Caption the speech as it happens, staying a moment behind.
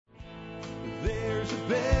There's a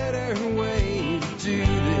better way to do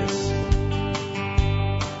this.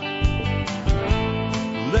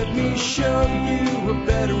 Let me show you a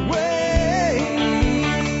better way.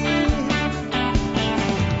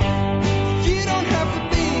 You don't have to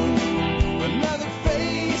be another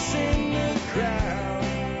face in the crowd.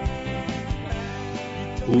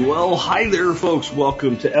 Well, hi there, folks.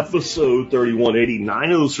 Welcome to episode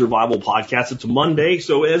 3189 of the Survival Podcast. It's a Monday,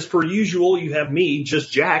 so as per usual, you have me,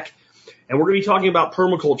 just Jack, and we're going to be talking about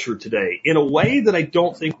permaculture today in a way that I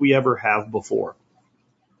don't think we ever have before.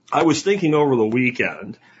 I was thinking over the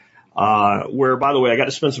weekend, where, by the way, I got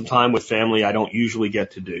to spend some time with family I don't usually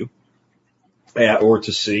get to do or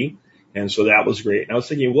to see, and so that was great. And I was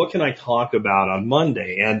thinking, what can I talk about on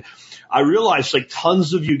Monday? And I realized, like,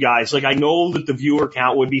 tons of you guys, like, I know that the viewer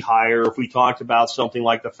count would be higher if we talked about something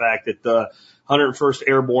like the fact that the 101st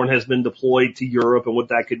Airborne has been deployed to Europe and what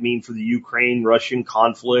that could mean for the Ukraine-Russian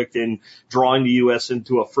conflict and drawing the U.S.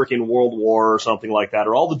 into a frickin' world war or something like that,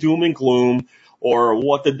 or all the doom and gloom, or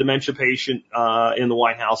what the dementia patient in the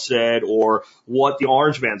White House said, or what the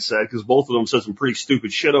Orange Man said, because both of them said some pretty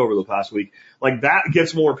stupid shit over the past week. Like, that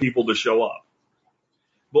gets more people to show up.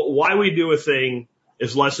 But why we do a thing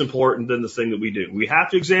is less important than the thing that we do. We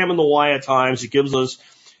have to examine the why at times. It gives us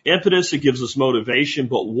impetus, it gives us motivation,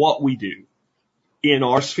 but what we do in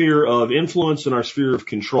our sphere of influence and our sphere of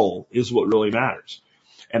control is what really matters.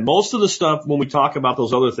 And most of the stuff, when we talk about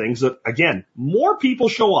those other things, that, again, more people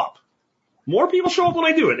show up. More people show up when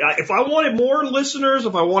I do it. If I wanted more listeners,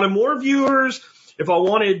 if I wanted more viewers, if I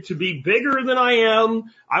wanted to be bigger than I am,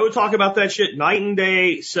 I would talk about that shit night and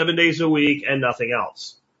day, 7 days a week, and nothing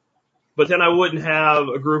else. But then I wouldn't have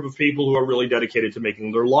a group of people who are really dedicated to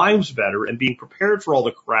making their lives better and being prepared for all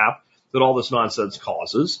the crap that all this nonsense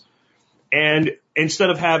causes. And instead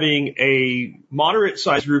of having a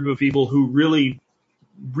moderate-sized group of people who really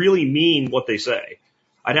mean what they say,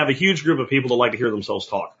 I'd have a huge group of people that like to hear themselves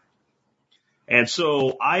talk. And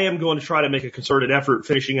so I am going to try to make a concerted effort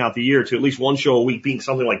finishing out the year to at least one show a week being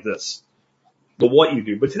something like this, the what you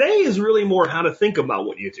do. But today is really more how to think about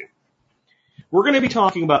what you do. We're going to be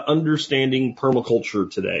talking about understanding permaculture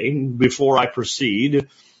today. Before I proceed,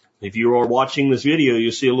 if you are watching this video,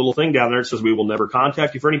 you see a little thing down there that says we will never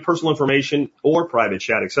contact you for any personal information or private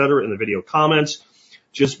chat, etc. in the video comments.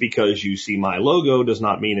 Just because you see my logo does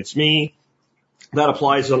not mean it's me. That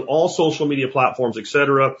applies on all social media platforms,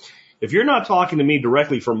 etc. If you're not talking to me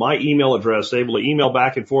directly from my email address, able to email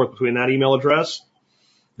back and forth between that email address,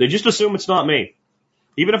 they just assume it's not me.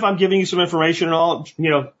 Even if I'm giving you some information and all,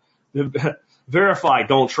 verify,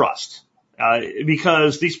 don't trust.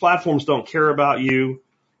 Because these platforms don't care about you.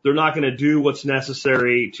 They're not going to do what's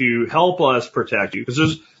necessary to help us protect you. Because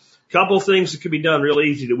there's a couple of things that could be done real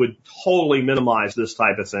easy that would totally minimize this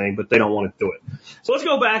type of thing, but they don't want to do it. So let's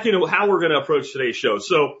go back into how we're going to approach today's show.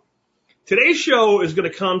 So today's show is going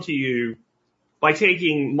to come to you by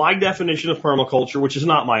taking my definition of permaculture, which is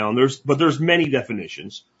not my own, but there's many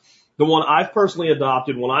definitions. The one I've personally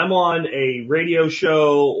adopted when I'm on a radio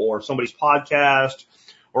show or somebody's podcast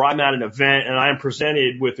or I'm at an event and I am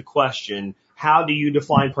presented with the question, how do you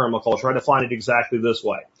define permaculture? I define it exactly this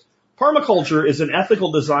way. Permaculture is an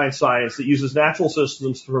ethical design science that uses natural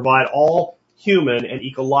systems to provide all human and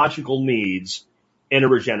ecological needs in a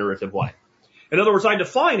regenerative way. In other words, I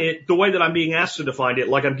define it the way that I'm being asked to define it,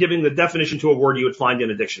 like I'm giving the definition to a word you would find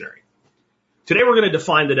in a dictionary. Today we're going to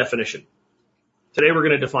define the definition.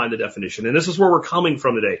 And this is where we're coming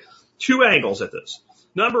from today. Two angles at this.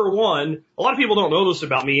 Number one, a lot of people don't know this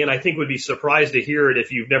about me, and I think would be surprised to hear it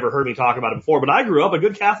if you've never heard me talk about it before, but I grew up a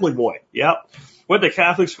good Catholic boy. Yep. Went to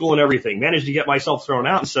Catholic school and everything. Managed to get myself thrown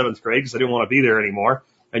out in 7th grade because I didn't want to be there anymore.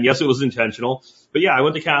 And yes, it was intentional. But yeah, I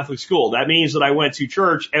went to Catholic school. That means that I went to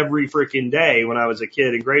church every freaking day when I was a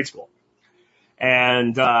kid in grade school.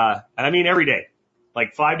 And I mean every day.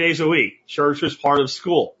 Like 5 days a week. Church was part of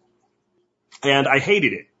school. And I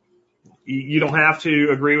hated it. You don't have to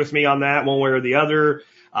agree with me on that one way or the other.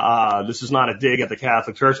 This is not a dig at the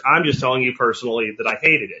Catholic Church. I'm just telling you personally that I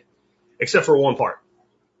hated it. Except for one part.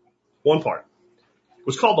 One part. It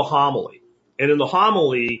was called the homily. And in the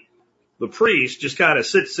homily, the priest just kind of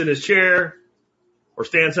sits in his chair or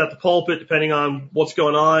stands at the pulpit, depending on what's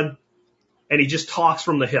going on, and he just talks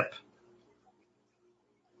from the hip.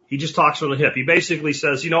 He basically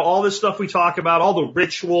says, all this stuff we talk about, all the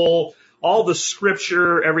ritual, all the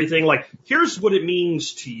scripture, everything, like, here's what it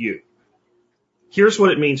means to you.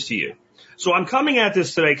 So I'm coming at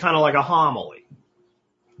this today kind of like a homily.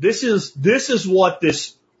 This is what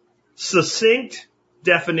this succinct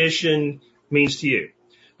definition means to you.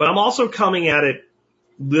 But I'm also coming at it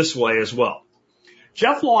this way as well.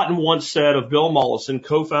 Jeff Lawton once said of Bill Mollison,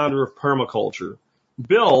 co-founder of permaculture,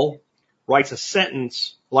 Bill writes a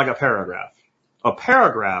sentence like a paragraph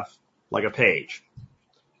like a page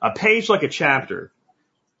like a chapter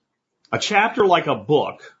like a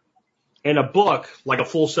book, and a book like a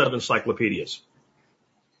full set of encyclopedias.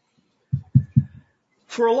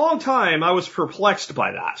 For a long time, I was perplexed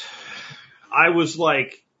by that. I was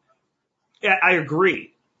like, yeah, I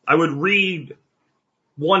agree. I would read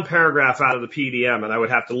one paragraph out of the PDM and I would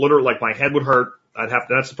have to literally, like, my head would hurt.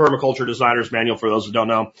 That's the permaculture designer's manual for those who don't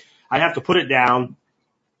know. I'd have to put it down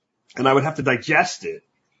and I would have to digest it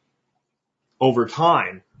over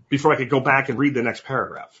time before I could go back and read the next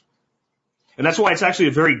paragraph. And that's why it's actually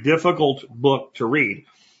a very difficult book to read.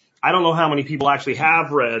 I don't know how many people actually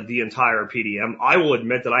have read the entire PDM. I will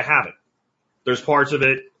admit that I haven't. There's parts of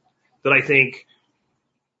it that I think,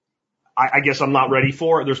 I guess I'm not ready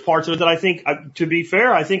for. There's parts of it that I think, to be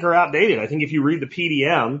fair, I think are outdated. I think if you read the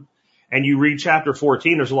PDM and you read chapter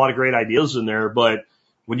 14, there's a lot of great ideas in there. But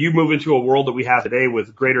when you move into a world that we have today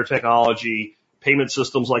with greater technology, payment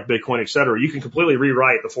systems like Bitcoin, et cetera, you can completely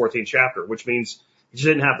rewrite the 14th chapter, which means you just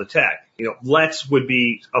didn't have the tech. Let's would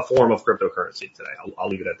be a form of cryptocurrency today. I'll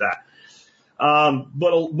leave it at that.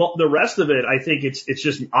 But the rest of it, I think it's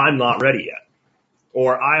just, I'm not ready yet,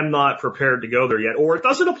 or I'm not prepared to go there yet, or it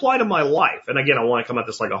doesn't apply to my life. And again, I want to come at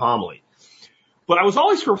this like a homily, but I was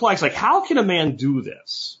always perplexed, like, how can a man do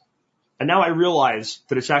this? And now I realize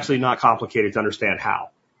that it's actually not complicated to understand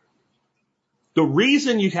how. The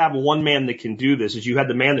reason you have one man that can do this is you had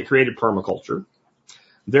the man that created permaculture.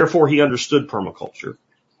 Therefore, he understood permaculture.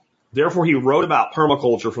 Therefore, he wrote about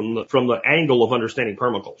permaculture from the angle of understanding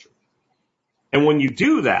permaculture. And when you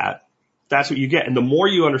do that, that's what you get. And the more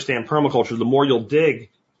you understand permaculture, the more you'll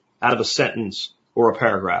dig out of a sentence or a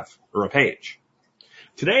paragraph or a page.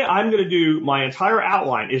 Today, I'm going to do, my entire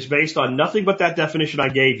outline is based on nothing but that definition I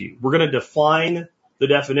gave you. We're going to define the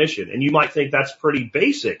definition. And you might think that's pretty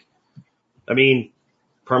basic. I mean,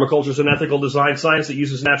 permaculture is an ethical design science that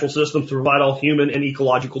uses natural systems to provide all human and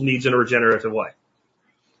ecological needs in a regenerative way.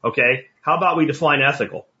 Okay? How about we define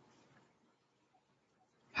ethical?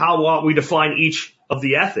 How about we define each of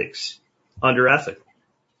the ethics under ethical?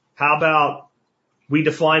 How about we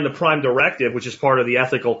define the prime directive, which is part of the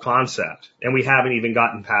ethical concept, and we haven't even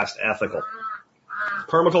gotten past ethical.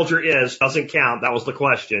 Permaculture doesn't count, that was the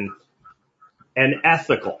question, and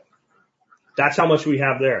ethical. That's how much we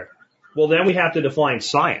have there. Well, then we have to define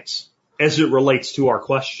science as it relates to our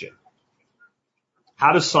question.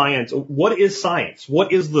 What is science?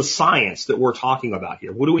 What is the science that we're talking about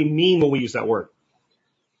here? What do we mean when we use that word?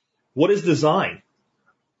 What is design?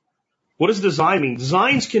 What does design mean?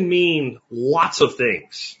 Designs can mean lots of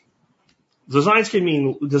things. Design can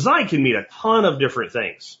mean a ton of different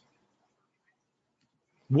things.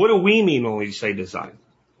 What do we mean when we say design?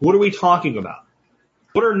 What are we talking about?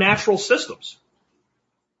 What are natural systems?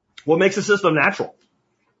 What makes a system natural?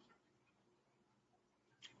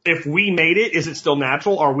 If we made it, is it still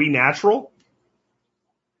natural? Are we natural?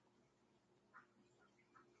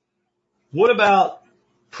 What about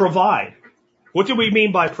provide? What do we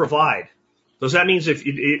mean by provide? Does that mean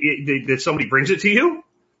that somebody brings it to you?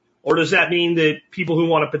 Or does that mean that people who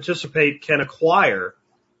want to participate can acquire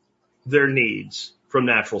their needs from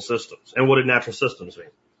natural systems? And what do natural systems mean?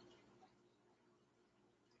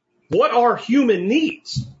 What are human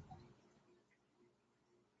needs?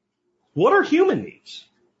 What are human needs?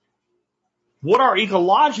 What are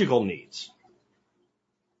ecological needs?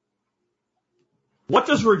 What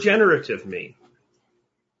does regenerative mean?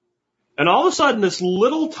 And all of a sudden, this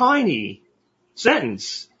little tiny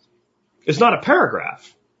sentence is not a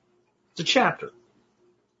paragraph. It's a chapter.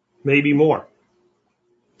 Maybe more.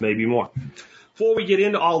 Maybe more. Before we get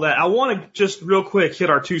into all that, I want to just real quick hit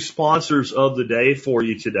our two sponsors of the day for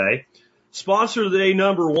you today. Sponsor of the day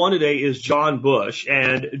number one today is John Bush.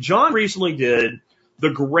 And John recently did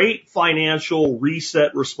the Great Financial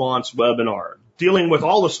Reset Response webinar, dealing with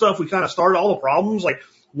all the stuff we kind of started, all the problems, like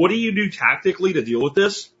what do you do tactically to deal with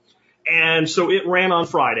this? And so it ran on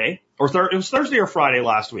Friday, or it was Thursday or Friday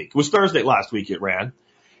last week. It was Thursday last week it ran.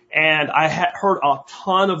 And I had heard a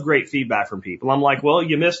ton of great feedback from people. I'm like, well,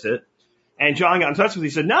 you missed it. And John got in touch with me.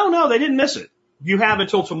 He said, no, they didn't miss it. You have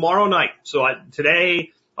until tomorrow night. So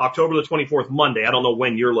today, October the 24th, Monday. I don't know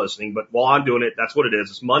when you're listening, but while I'm doing it, that's what it is.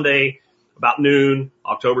 It's Monday, about noon,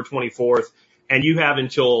 October 24th. And you have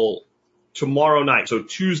until tomorrow night. So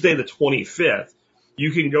Tuesday the 25th.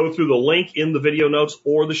 You can go through the link in the video notes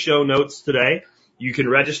or the show notes today. You can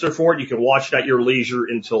register for it. You can watch it at your leisure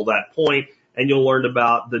until that point, and you'll learn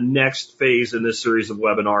about the next phase in this series of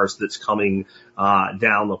webinars that's coming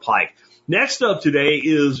down the pike. Next up today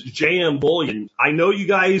is JM Bullion. I know you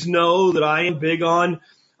guys know that I am big on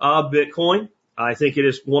Bitcoin. I think it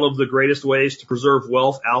is one of the greatest ways to preserve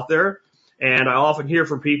wealth out there. And I often hear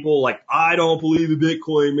from people like, I don't believe in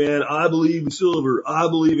Bitcoin, man. I believe in silver. I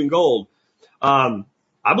believe in gold. I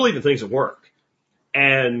believe in things that work.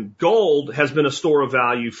 And gold has been a store of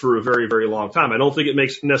value for a very, very long time. I don't think it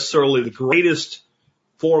makes necessarily the greatest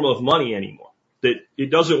form of money anymore. That it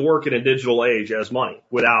doesn't work in a digital age as money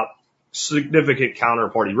without significant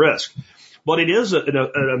counterparty risk. But it is an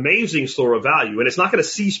amazing store of value, and it's not going to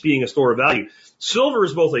cease being a store of value. Silver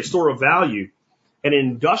is both a store of value and an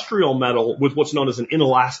industrial metal with what's known as an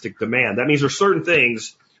inelastic demand. That means there's certain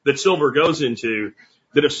things that silver goes into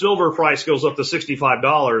that if silver price goes up to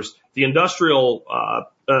 $65, the industrial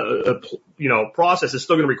process is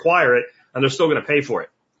still going to require it, and they're still going to pay for it.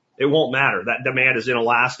 It won't matter. That demand is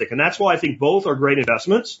inelastic, and that's why I think both are great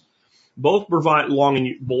investments. Both belong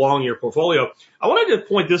in your portfolio. I wanted to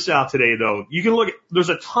point this out today, though. You can look at, there's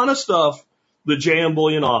a ton of stuff that JM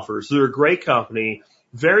Bullion offers. They're a great company,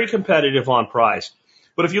 very competitive on price.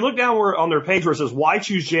 But if you look down on their page where it says, why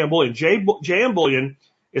choose JM Bullion? JM Bullion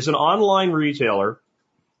is an online retailer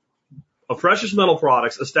of precious metal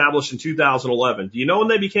products established in 2011. Do you know when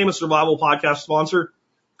they became a Survival Podcast sponsor?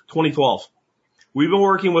 2012. We've been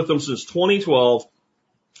working with them since 2012.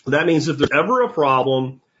 That means if there's ever a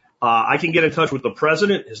problem, I can get in touch with the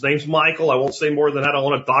president. His name's Michael. I won't say more than that. I don't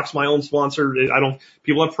want to dox my own sponsor.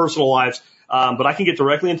 People have personal lives. But I can get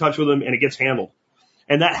directly in touch with him and it gets handled.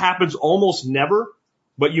 And that happens almost never.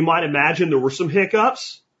 But you might imagine there were some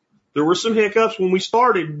hiccups. There were some hiccups when we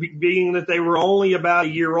started, being that they were only about a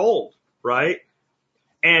year old, right?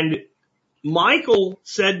 And Michael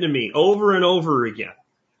said to me over and over again,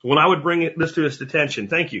 when I would bring this to his attention,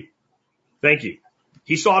 thank you.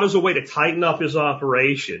 He saw it as a way to tighten up his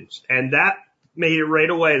operations, and that made it right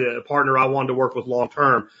away the partner I wanted to work with long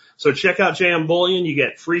term. So check out JM Bullion. You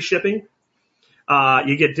get free shipping.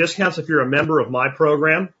 You get discounts if you're a member of my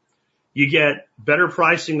program. You get better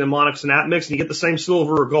pricing than Monix and AppMix, and you get the same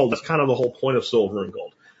silver or gold. That's kind of the whole point of silver and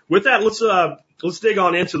gold. With that, let's dig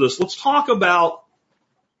on into this. Let's talk about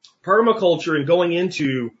permaculture and going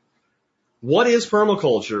into what is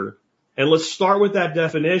permaculture. And let's start with that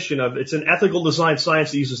definition of it's an ethical design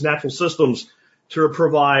science that uses natural systems to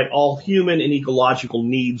provide all human and ecological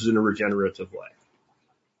needs in a regenerative way.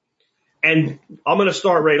 And I'm going to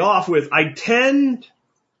start right off with I tend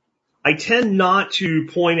not to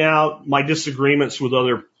point out my disagreements with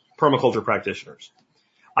other permaculture practitioners.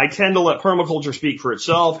 I tend to let permaculture speak for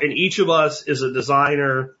itself, and each of us is a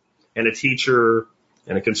designer and a teacher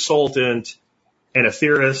and a consultant and a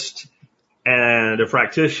theorist and a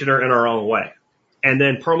practitioner in our own way. And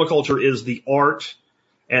then permaculture is the art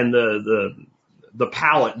and the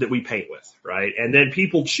palette that we paint with, right? And then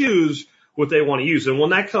people choose what they want to use. And when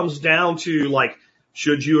that comes down to like,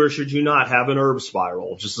 should you or should you not have an herb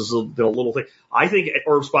spiral, just as a little thing, I think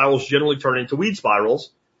herb spirals generally turn into weed spirals.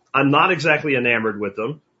 I'm not exactly enamored with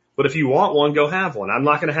them, but if you want one, go have one. I'm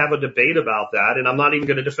not going to have a debate about that, and I'm not even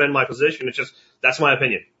going to defend my position. It's just, that's my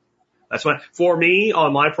opinion. For me,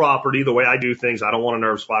 on my property, the way I do things, I don't want a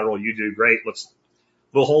nerve spiral. You do great.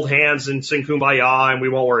 We'll hold hands and sing Kumbaya and we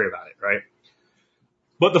won't worry about it, right?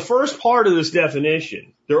 But the first part of this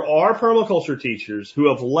definition, there are permaculture teachers who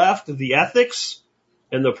have left the ethics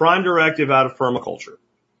and the prime directive out of permaculture.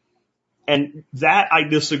 And that I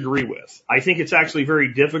disagree with. I think it's actually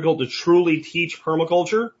very difficult to truly teach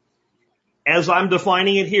permaculture as I'm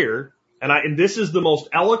defining it here. And this is the most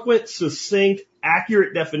eloquent, succinct,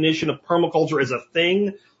 accurate definition of permaculture as a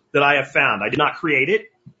thing that I have found. I did not create it.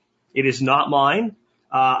 It is not mine.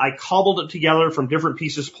 I cobbled it together from different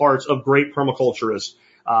pieces, parts of great permaculturists.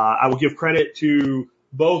 I will give credit to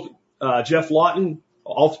both Jeff Lawton,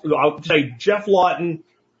 I'll say Jeff Lawton,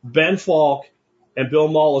 Ben Falk, and Bill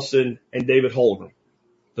Mollison and David Holgram.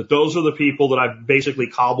 That those are the people that I've basically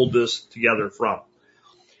cobbled this together from.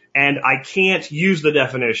 And I can't use the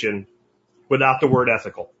definition without the word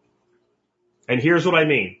ethical. And here's what I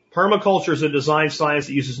mean. Permaculture is a design science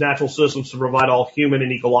that uses natural systems to provide all human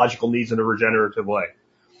and ecological needs in a regenerative way.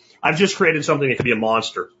 I've just created something that could be a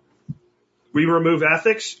monster. We remove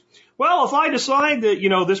ethics. Well, if I decide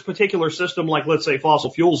that, this particular system, like let's say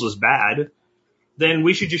fossil fuels is bad, then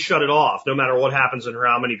we should just shut it off no matter what happens and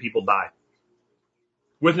how many people die.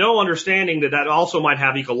 With no understanding that also might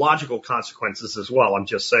have ecological consequences as well. I'm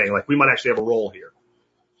just saying, like we might actually have a role here.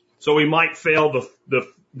 So we might fail the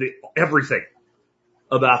everything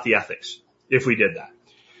about the ethics if we did that.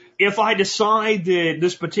 If I decide that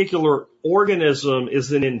this particular organism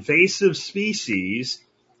is an invasive species,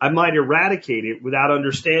 I might eradicate it without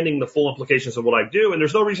understanding the full implications of what I do. And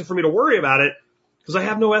there's no reason for me to worry about it because I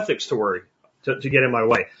have no ethics to worry to get in my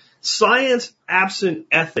way. Science absent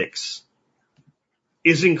ethics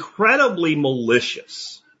is incredibly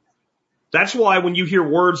malicious. That's why when you hear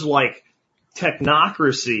words like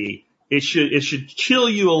technocracy, it should chill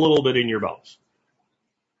you a little bit in your bones.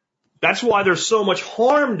 That's why there's so much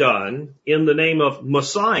harm done in the name of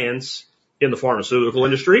science in the pharmaceutical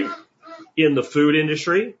industry, in the food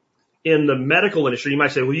industry, in the medical industry. You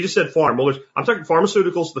might say, well, you just said farm. Well, I'm talking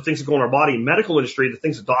pharmaceuticals, the things that go in our body, medical industry, the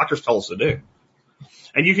things that doctors tell us to do.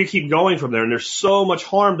 And you can keep going from there. And there's so much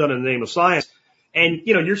harm done in the name of science. And,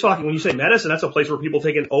 you're talking, when you say medicine, that's a place where people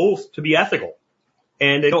take an oath to be ethical.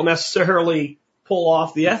 And they don't necessarily pull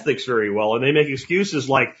off the ethics very well. And they make excuses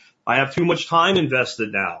like, I have too much time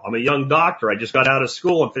invested now. I'm a young doctor. I just got out of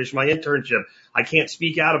school and finished my internship. I can't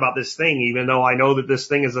speak out about this thing, even though I know that this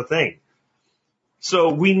thing is a thing.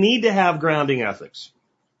 So we need to have grounding ethics.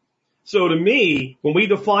 So to me, when we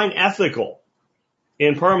define ethical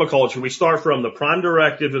in permaculture, we start from the prime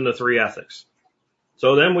directive and the three ethics.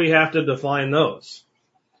 So then we have to define those.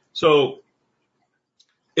 So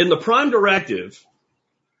in the prime directive,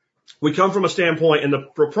 we come from a standpoint, and the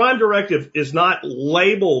prime directive is not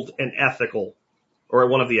labeled an ethical or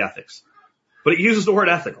one of the ethics, but it uses the word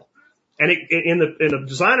ethical. And in the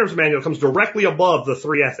designer's manual, it comes directly above the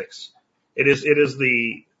three ethics. It is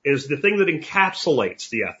the thing that encapsulates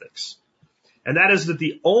the ethics. And that is that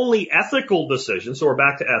the only ethical decision, so we're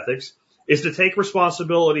back to ethics, is to take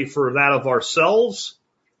responsibility for that of ourselves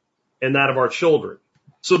and that of our children.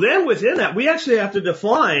 So then within that, we actually have to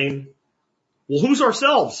define, well, who's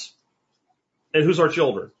ourselves and who's our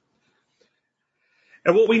children?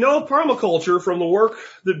 And what we know of permaculture from the work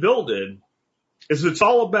that Bill did is it's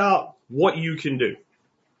all about what you can do.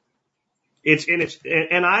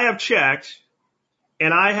 And I have checked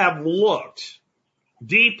and I have looked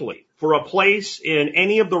deeply for a place in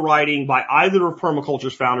any of the writing by either of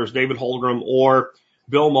permaculture's founders, David Holmgren or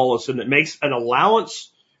Bill Mollison, that makes an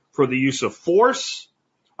allowance for the use of force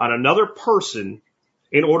on another person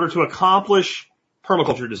in order to accomplish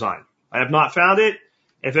permaculture design. I have not found it.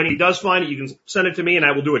 If any does find it, you can send it to me and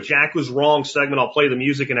I will do a Jack Was Wrong segment. I'll play the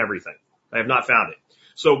music and everything. I have not found it.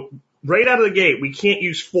 So right out of the gate, we can't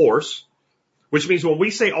use force, which means when we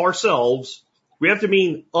say ourselves, we have to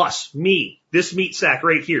mean us, me, this meat sack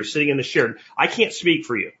right here sitting in the chair. I can't speak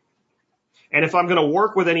for you. And if I'm going to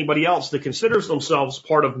work with anybody else that considers themselves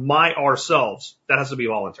part of my ourselves, that has to be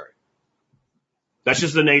voluntary. That's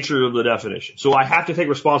just the nature of the definition. So I have to take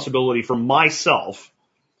responsibility for myself.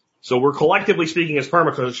 So we're collectively speaking as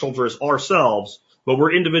permaculture as ourselves, but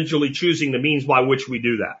we're individually choosing the means by which we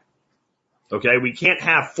do that. Okay? We can't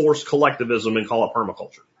have forced collectivism and call it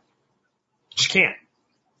permaculture. Just can't.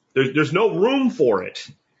 There's no room for it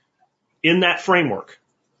in that framework.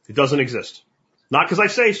 It doesn't exist. Not because I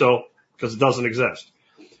say so, because it doesn't exist.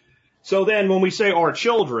 So then when we say our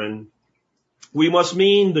children, we must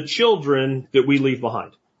mean the children that we leave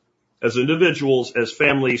behind as individuals, as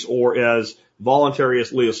families, or as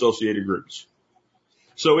voluntarily associated groups.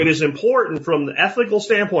 So it is important from the ethical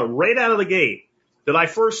standpoint, right out of the gate, that I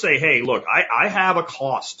first say, hey, look, I have a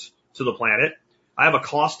cost to the planet. I have a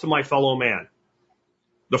cost to my fellow man.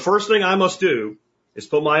 The first thing I must do is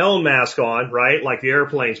put my own mask on, right, like the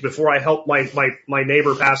airplanes, before I help my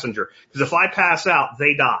neighbor passenger. Because if I pass out,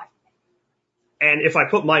 they die. And if I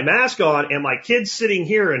put my mask on and my kid's sitting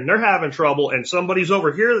here and they're having trouble and somebody's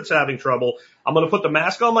over here that's having trouble, I'm going to put the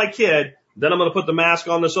mask on my kid, then I'm going to put the mask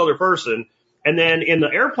on this other person. And then in the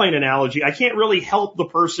airplane analogy, I can't really help the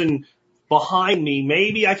person behind me.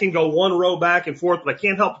 Maybe I can go one row back and forth, but I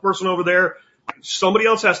can't help the person over there. Somebody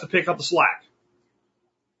else has to pick up the slack.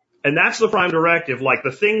 And that's the prime directive. Like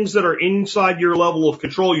the things that are inside your level of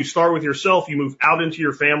control, you start with yourself, you move out into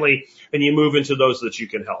your family, and you move into those that you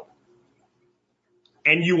can help.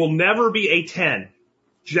 And you will never be a 10.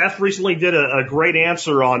 Jeff recently did a great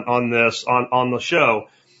answer on this on the show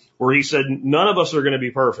where he said none of us are going to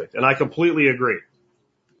be perfect. And I completely agree.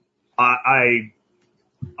 I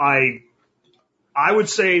would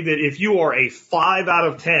say that if you are a 5 out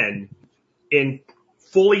of 10 in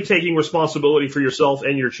fully taking responsibility for yourself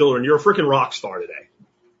and your children, you're a freaking rock star today.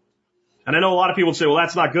 And I know a lot of people say, well,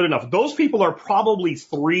 that's not good enough. Those people are probably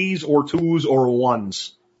 3s or 2s or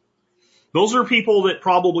 1s. Those are people that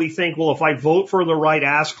probably think, well, if I vote for the right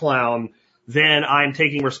ass clown, then I'm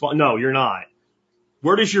taking No, you're not.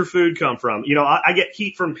 Where does your food come from? I get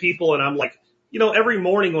heat from people and I'm like, every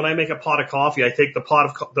morning when I make a pot of coffee, I take the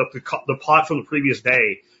pot from the previous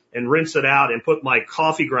day and rinse it out and put my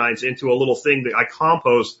coffee grinds into a little thing that I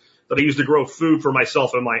compost that I use to grow food for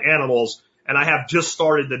myself and my animals. And I have just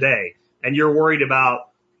started the day. And you're worried about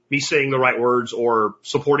me saying the right words or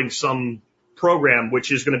supporting some program,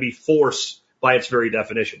 which is going to be force by its very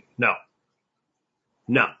definition. No.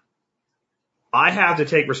 I have to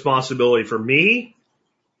take responsibility for me,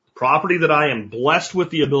 property that I am blessed with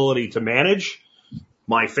the ability to manage,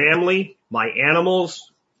 my family, my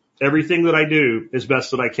animals, everything that I do as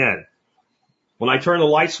best that I can. When I turn the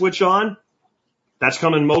light switch on, that's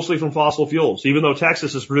coming mostly from fossil fuels, even though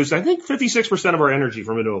Texas is producing, I think, 56% of our energy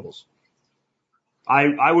from renewables.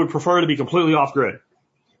 I would prefer to be completely off grid.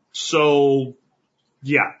 So,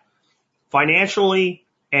 yeah, financially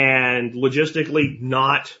and logistically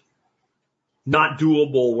not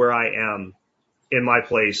doable where I am in my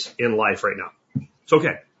place in life right now. It's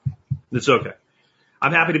okay. It's okay.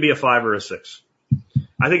 I'm happy to be a 5 or a 6.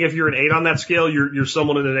 I think if you're an 8 on that scale, you're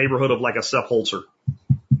someone in the neighborhood of like a Sepp Holzer.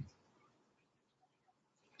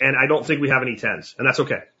 And I don't think we have any 10s, and that's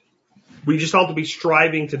okay. We just have to be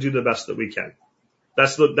striving to do the best that we can.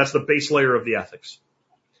 That's the base layer of the ethics.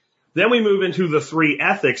 Then we move into the 3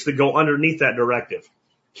 ethics that go underneath that directive.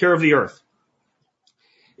 Care of the earth.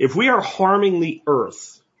 If we are harming the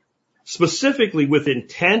earth, specifically with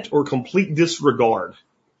intent or complete disregard,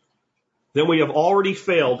 then we have already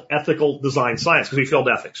failed ethical design science because we failed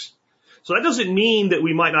ethics. So that doesn't mean that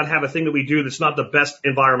we might not have a thing that we do that's not the best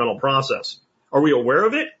environmental process. Are we aware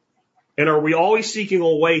of it? And are we always seeking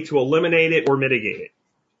a way to eliminate it or mitigate it?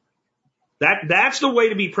 That's the way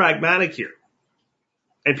to be pragmatic here.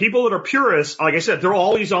 And people that are purists, like I said, they're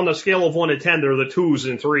always on the scale of 1 to 10. They're the 2s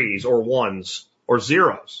and 3s or 1s or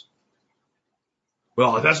 0s.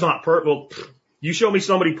 Well, if that's not perfect, well, you show me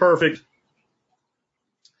somebody perfect.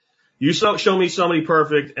 You show me somebody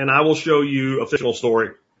perfect, and I will show you a fictional story.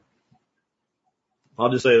 I'll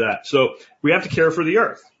just say that. So we have to care for the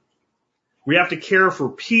earth. We have to care for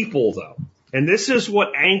people, though. And this is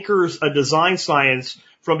what anchors a design science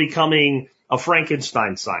from becoming a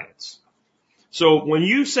Frankenstein science. So when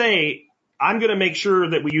you say, I'm going to make sure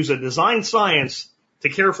that we use a design science to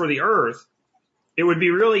care for the earth, it would be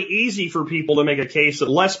really easy for people to make a case that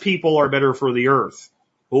less people are better for the earth.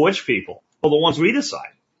 Well, which people? Well, the ones we decide.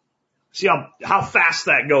 See how fast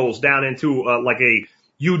that goes down into like a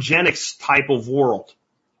eugenics type of world.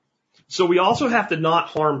 So we also have to not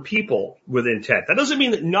harm people with intent. That doesn't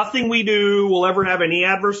mean that nothing we do will ever have any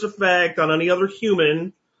adverse effect on any other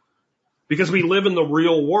human because we live in the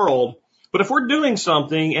real world. But if we're doing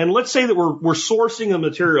something, and let's say that we're sourcing a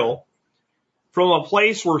material from a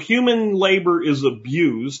place where human labor is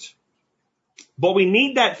abused, but we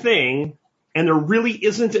need that thing and there really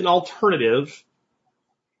isn't an alternative,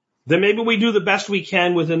 then maybe we do the best we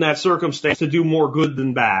can within that circumstance to do more good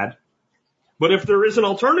than bad. But if there is an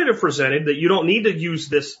alternative presented that you don't need to use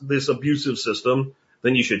this abusive system,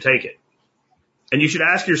 then you should take it. And you should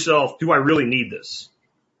ask yourself, do I really need this?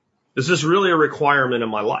 Is this really a requirement in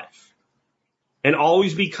my life? And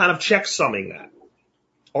always be kind of checksumming that.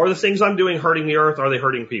 Are the things I'm doing hurting the earth? Are they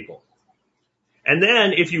hurting people? And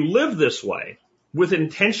then if you live this way with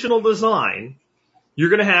intentional design, you're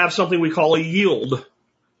going to have something we call a yield.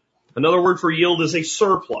 Another word for yield is a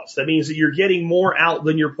surplus. That means that you're getting more out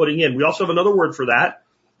than you're putting in. We also have another word for that.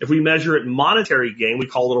 If we measure it in monetary gain, we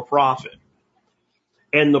call it a profit.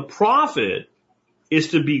 And the profit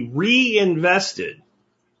is to be reinvested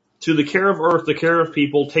to the care of earth, the care of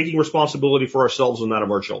people, taking responsibility for ourselves and that of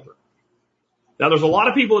our children. Now, there's a lot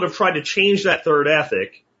of people that have tried to change that third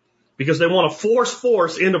ethic because they want to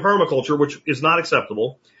force into permaculture, which is not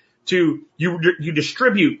acceptable, to you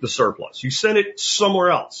distribute the surplus. You send it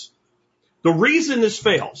somewhere else. The reason this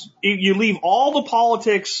fails, you leave all the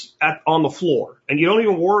politics on the floor, and you don't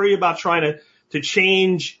even worry about trying to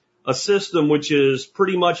change a system which is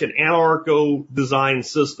pretty much an anarcho-designed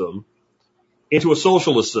system into a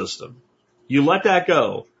socialist system. You let that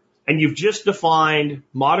go, and you've just defined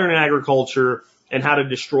modern agriculture and how to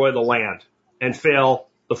destroy the land and fail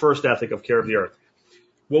the first ethic of care of the earth.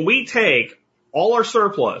 When we take all our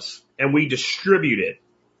surplus and we distribute it,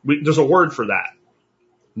 there's a word for that,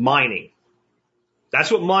 mining. That's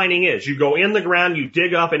what mining is. You go in the ground, you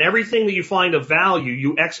dig up, and everything that you find of value,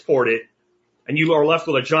 you export it, and you are left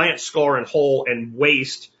with a giant scar and hole and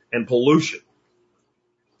waste and pollution.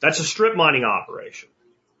 That's a strip mining operation.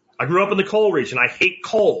 I grew up in the coal region. I hate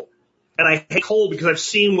coal. And I hate coal because I've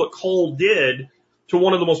seen what coal did to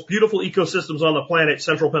one of the most beautiful ecosystems on the planet,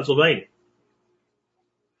 central Pennsylvania.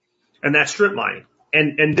 And that's strip mining.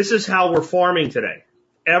 And this is how we're farming today.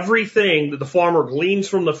 Everything that the farmer gleans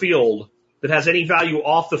from the field that has any value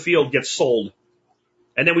off the field gets sold.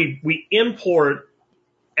 And then we import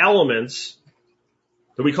elements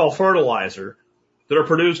that we call fertilizer that are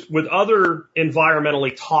produced with other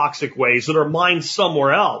environmentally toxic ways that are mined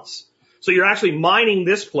somewhere else. So you're actually mining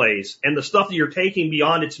this place, and the stuff that you're taking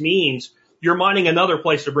beyond its means, you're mining another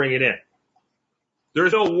place to bring it in.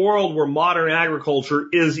 There's no world where modern agriculture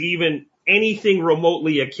is even anything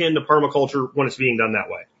remotely akin to permaculture when it's being done that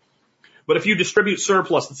way. But if you distribute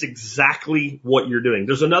surplus, that's exactly what you're doing.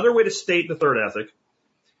 There's another way to state the third ethic.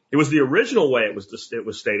 It was the original way it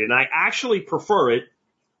was stated, and I actually prefer it.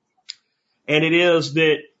 And it is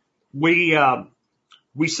that we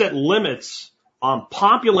set limits on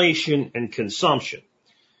population and consumption.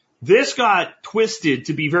 This got twisted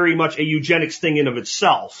to be very much a eugenics thing in of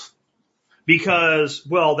itself, because,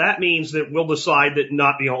 well, that means that we'll decide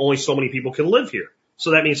that only so many people can live here.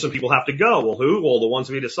 So that means some people have to go. Well, who? Well, the ones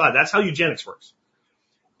we decide. That's how eugenics works.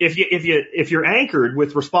 If you're anchored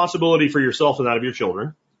with responsibility for yourself and that of your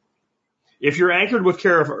children, if you're anchored with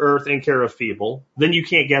care of earth and care of people, then you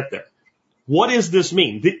can't get there. What does this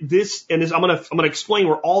mean? I'm gonna explain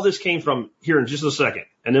where all this came from here in just a second,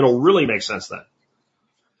 and it'll really make sense then.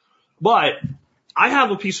 But I have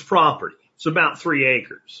a piece of property. It's about 3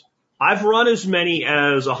 acres. I've run as many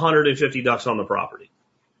as 150 ducks on the property.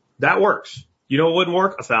 That works. You know what wouldn't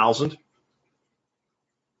work? 1,000.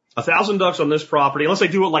 1,000 ducks on this property, unless I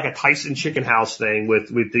do it like a Tyson chicken house thing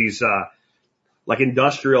with these, like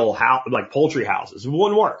industrial house, like poultry houses. It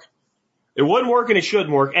wouldn't work. It wouldn't work and it shouldn't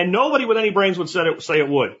work. And nobody with any brains would say it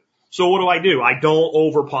would. So what do? I don't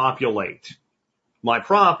overpopulate my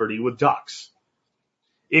property with ducks.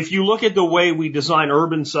 If you look at the way we design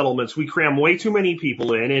urban settlements, we cram way too many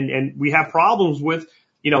people in, and we have problems with,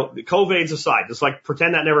 COVID's aside, just like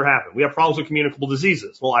pretend that never happened. We have problems with communicable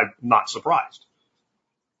diseases. Well, I'm not surprised.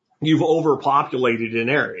 You've overpopulated an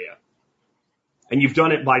area, and you've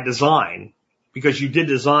done it by design because you did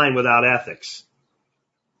design without ethics.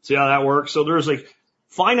 See how that works? So there's a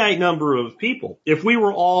finite number of people. If we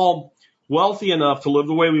were all wealthy enough to live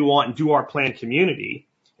the way we want and do our planned community,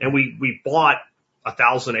 and we bought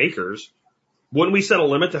 1,000 acres, wouldn't we set a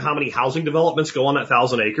limit to how many housing developments go on that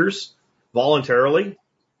 1,000 acres voluntarily?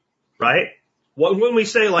 Right? Wouldn't we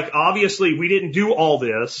say, like, obviously we didn't do all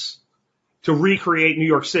this to recreate New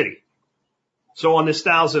York City. So on this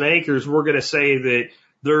 1,000 acres, we're going to say that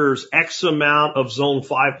there's X amount of zone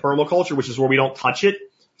 5 permaculture, which is where we don't touch it.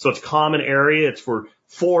 So it's common area. It's for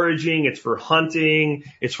foraging. It's for hunting.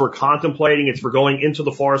 It's for contemplating. It's for going into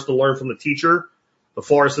the forest to learn from the teacher. The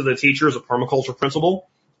forest of the teacher is a permaculture principle.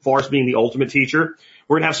 Forest being the ultimate teacher.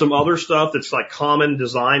 We're going to have some other stuff that's like common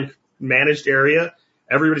design managed area.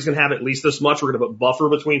 Everybody's going to have at least this much. We're going to put buffer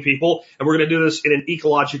between people, and we're going to do this in an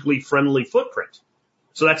ecologically friendly footprint.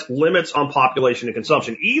 So that's limits on population and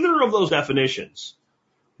consumption. Either of those definitions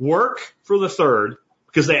work for the third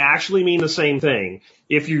because they actually mean the same thing.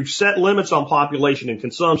 If you set limits on population and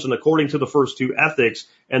consumption according to the first two ethics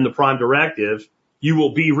and the prime directive, you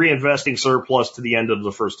will be reinvesting surplus to the end of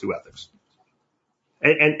the first two ethics.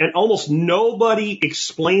 And almost nobody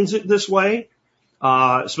explains it this way.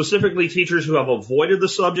 Specifically teachers who have avoided the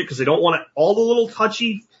subject because they don't want all the little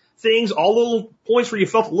touchy things, all the little points where you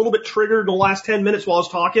felt a little bit triggered in the last 10 minutes while I was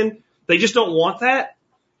talking. They just don't want that.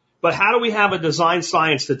 But how do we have a design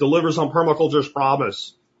science that delivers on permaculture's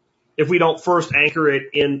promise if we don't first anchor it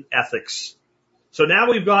in ethics? So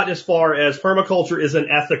now we've gotten as far as permaculture is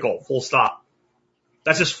unethical, full stop.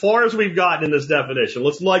 That's as far as we've gotten in this definition.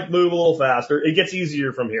 Let's move a little faster. It gets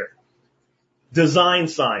easier from here. Design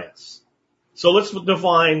science. So let's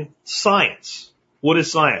define science. What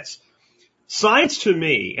is science? Science to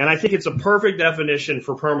me, and I think it's a perfect definition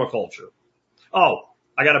for permaculture. Oh,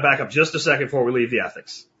 I got to back up just a second before we leave the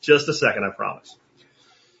ethics. Just a second, I promise.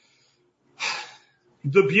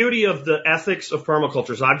 The beauty of the ethics of permaculture,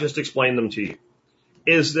 as I've just explained them to you,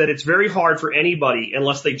 is that it's very hard for anybody,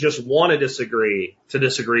 unless they just want to disagree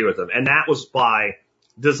with them. And that was by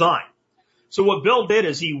design. So what Bill did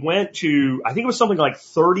is he went to, I think it was something like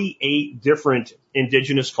 38 different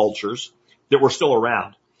indigenous cultures that were still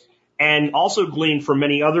around, and also gleaned from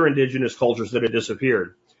many other indigenous cultures that had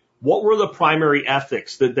disappeared. What were the primary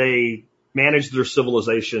ethics that they managed their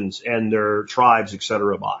civilizations and their tribes, et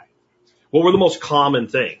cetera, by? What were the most common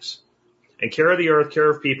things? And care of the earth, care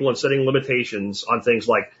of people, and setting limitations on things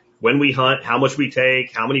like when we hunt, how much we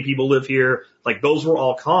take, how many people live here. Like those were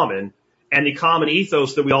all common. And the common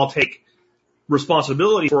ethos that we all take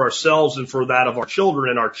responsibility for ourselves and for that of our children,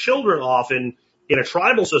 and our children often in a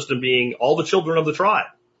tribal system being all the children of the tribe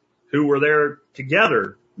who were there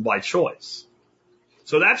together by choice.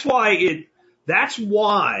 So that's why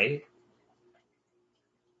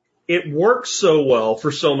it works so well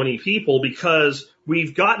for so many people, because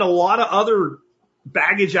we've gotten a lot of other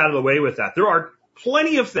baggage out of the way with that. There are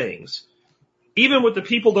plenty of things, even with the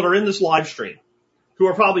people that are in this live stream, who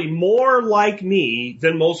are probably more like me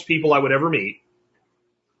than most people I would ever meet,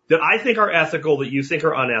 that I think are ethical, that you think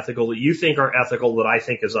are unethical, that you think are ethical, that I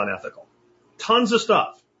think is unethical. Tons of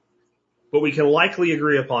stuff. But we can likely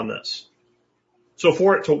agree upon this. So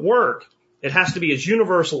for it to work, it has to be as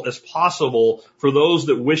universal as possible for those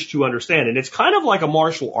that wish to understand. And it's kind of like a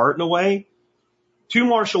martial art in a way. Two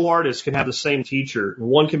martial artists can have the same teacher, and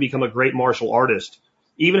one can become a great martial artist,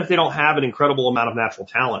 even if they don't have an incredible amount of natural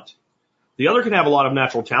talent. The other can have a lot of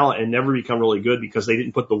natural talent and never become really good because they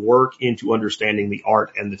didn't put the work into understanding the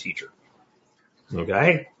art and the teacher.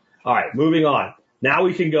 Okay? All right, moving on. Now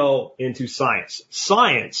we can go into science.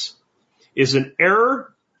 Science is an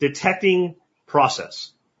error detecting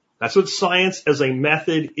process. That's what science as a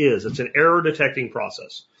method is. It's an error detecting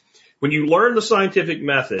process. When you learn the scientific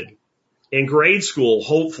method in grade school,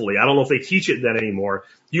 hopefully, I don't know if they teach it then anymore,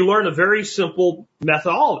 you learn a very simple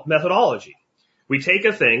methodology. We take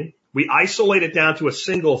a thing, we isolate it down to a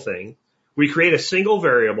single thing, we create a single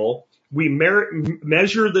variable, we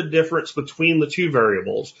measure the difference between the two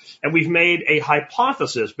variables, and we've made a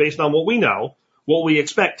hypothesis based on what we know, what we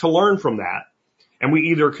expect to learn from that. And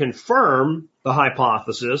we either confirm the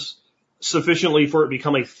hypothesis sufficiently for it to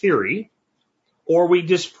become a theory, or we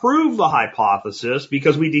disprove the hypothesis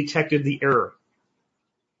because we detected the error.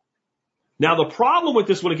 Now, the problem with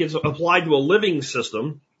this when it gets applied to a living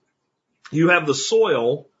system, you have the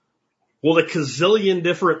soil with a gazillion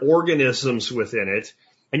different organisms within it,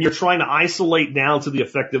 and you're trying to isolate down to the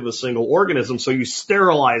effect of a single organism, so you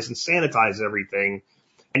sterilize and sanitize everything,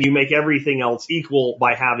 and you make everything else equal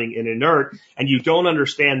by having an inert, and you don't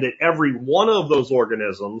understand that every one of those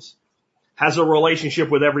organisms has a relationship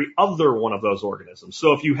with every other one of those organisms.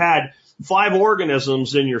 So if you had 5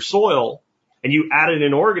 organisms in your soil and you added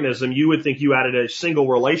an organism, you would think you added a single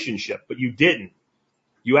relationship, but you didn't.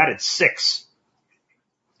 You added 6.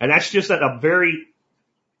 And that's just at a very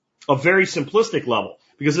simplistic level,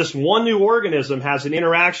 because this one new organism has an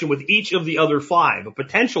interaction with each of the other 5, a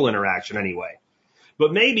potential interaction anyway.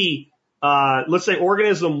 But maybe, let's say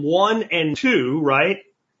organism 1 and 2, right,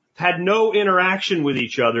 had no interaction with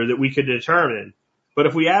each other that we could determine. But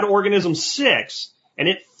if we add organism 6 and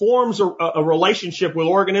it forms a relationship with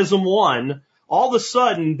organism 1, all of a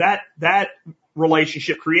sudden that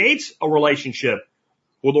relationship creates a relationship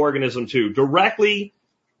with organism 2, directly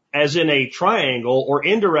as in a triangle or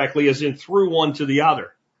indirectly as in through one to the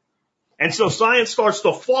other. And so science starts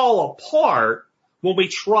to fall apart when we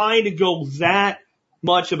try to go that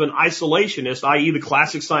much of an isolationist, i.e. the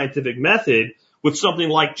classic scientific method, with something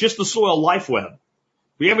like just the soil life web.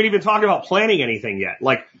 We haven't even talked about planting anything yet.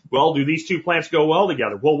 Like, well, do these two plants go well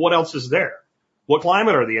together? Well, what else is there? What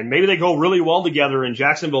climate are they in? Maybe they go really well together in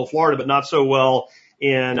Jacksonville, Florida, but not so well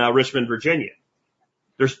in Richmond, Virginia.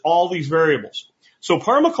 There's all these variables. So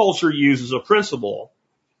permaculture uses a principle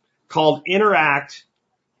called observe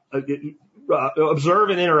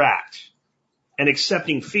and interact, and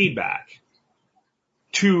accepting feedback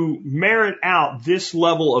to merit out this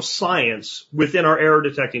level of science within our error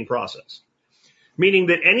detecting process. Meaning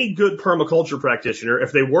that any good permaculture practitioner,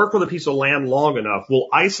 if they work with a piece of land long enough, will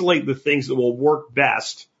isolate the things that will work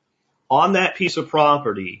best on that piece of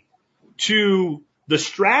property to the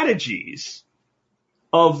strategies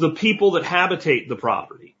of the people that habitate the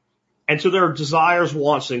property and to their desires,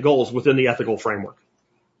 wants, and goals within the ethical framework.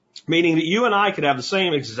 Meaning that you and I could have the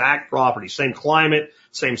same exact property, same climate,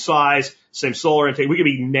 same size, same solar intake. We could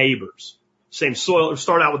be neighbors, same soil,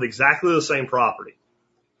 start out with exactly the same property.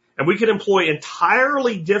 And we could employ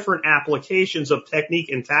entirely different applications of technique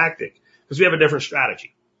and tactic because we have a different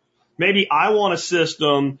strategy. Maybe I want a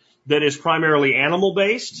system that is primarily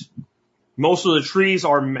animal-based. Most of the trees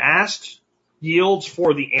are mast yields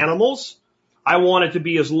for the animals. I want it to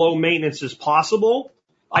be as low maintenance as possible.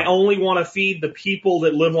 I only want to feed the people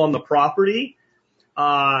that live on the property.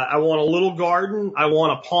 I want a little garden. I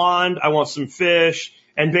want a pond. I want some fish.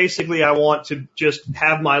 And basically, I want to just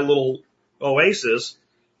have my little oasis.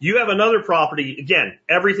 You have another property. Again,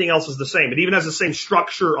 everything else is the same. It even has the same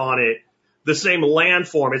structure on it, the same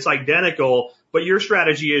landform. It's identical. But your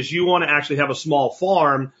strategy is you want to actually have a small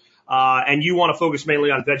farm, and you want to focus mainly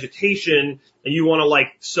on vegetation, and you want to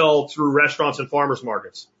like sell through restaurants and farmers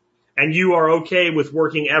markets. And you are okay with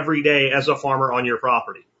working every day as a farmer on your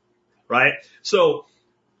property, right? So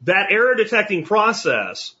that error detecting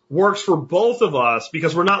process works for both of us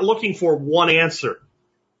because we're not looking for one answer.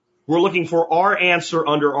 We're looking for our answer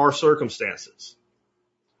under our circumstances.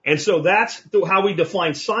 And so that's how we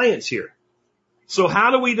define science here. So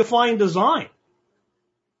how do we define design?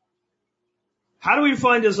 How do we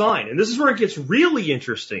define design? And this is where it gets really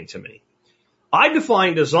interesting to me. I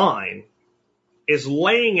define design is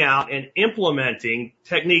laying out and implementing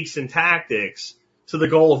techniques and tactics to the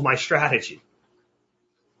goal of my strategy.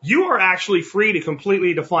 You are actually free to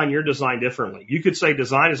completely define your design differently. You could say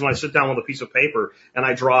design is when I sit down with a piece of paper and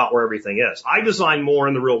I draw out where everything is. I design more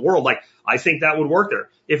in the real world. Like, I think that would work there.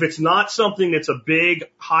 If it's not something that's a big,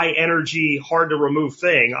 high energy, hard to remove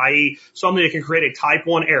thing, i.e. something that can create a type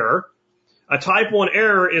 1 error. A type 1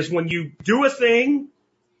 error is when you do a thing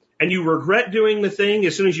and you regret doing the thing.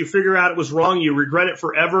 As soon as you figure out it was wrong, you regret it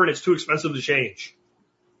forever and it's too expensive to change.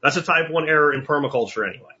 That's a type 1 error in permaculture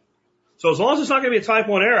anyway. So as long as it's not going to be a type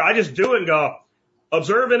 1 error, I just do it and go,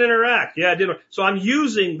 observe and interact. Yeah, I did. So I'm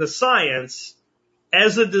using the science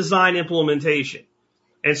as a design implementation.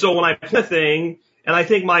 And so when I plant a thing, and I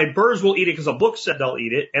think my birds will eat it because a book said they'll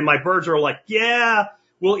eat it, and my birds are like, yeah,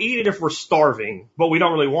 we'll eat it if we're starving, but we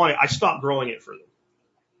don't really want it, I stop growing it for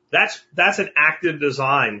them. That's an active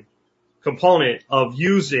design component of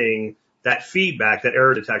using that feedback, that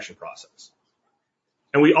error detection process.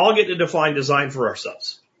 And we all get to define design for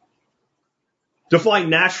ourselves. Define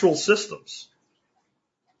natural systems.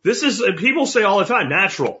 This is, people say all the time,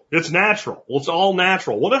 natural. It's natural. Well, it's all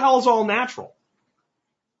natural. What the hell is all natural?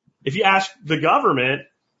 If you ask the government,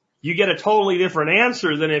 you get a totally different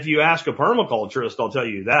answer than if you ask a permaculturist, I'll tell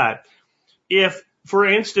you that. If, for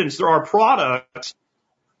instance, there are products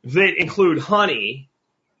that include honey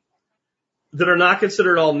that are not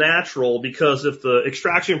considered all natural because if the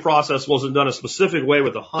extraction process wasn't done a specific way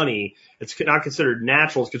with the honey, it's not considered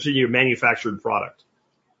natural, it's considered a manufactured product.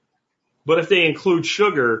 But if they include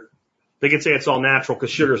sugar, they can say it's all natural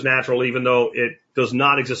because sugar is natural even though it does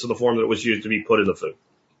not exist in the form that it was used to be put in the food.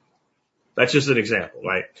 That's just an example,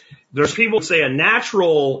 right? There's people who say a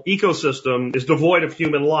natural ecosystem is devoid of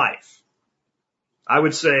human life. I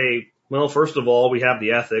would say, well, first of all, we have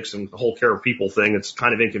the ethics and the whole care of people thing. It's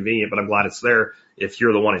kind of inconvenient, but I'm glad it's there if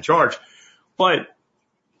you're the one in charge. But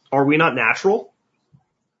are we not natural?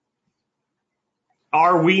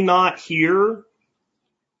 Are we not here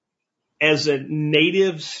as a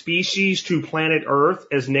native species to planet Earth,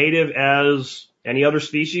 as native as any other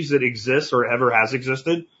species that exists or ever has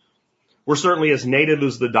existed? We're certainly as native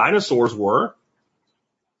as the dinosaurs were.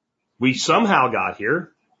 We somehow got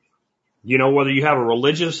here. You know, whether you have a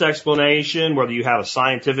religious explanation, whether you have a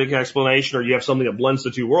scientific explanation, or you have something that blends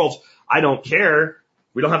the two worlds, I don't care.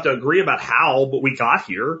 We don't have to agree about how, but we got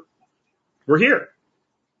here. We're here.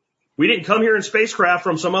 We didn't come here in spacecraft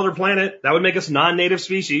from some other planet. That would make us non-native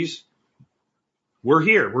species. We're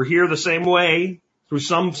here. We're here the same way through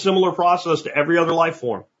some similar process to every other life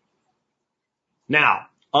form. Now,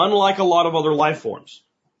 unlike a lot of other life forms,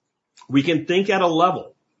 we can think at a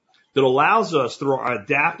level that allows us, through our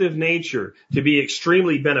adaptive nature, to be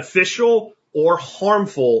extremely beneficial or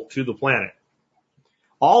harmful to the planet.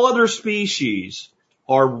 All other species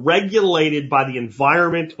are regulated by the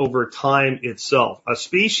environment over time itself. A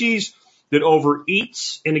species that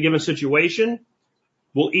overeats in a given situation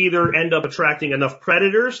will either end up attracting enough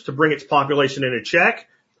predators to bring its population into check,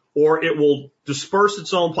 or it will disperse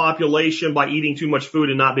its own population by eating too much food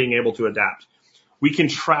and not being able to adapt. We can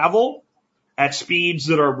travel at speeds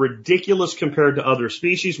that are ridiculous compared to other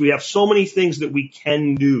species. We have so many things that we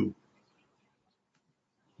can do.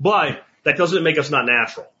 But that doesn't make us not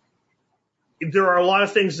natural. There are a lot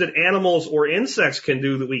of things that animals or insects can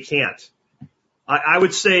do that we can't. I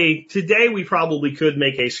would say today we probably could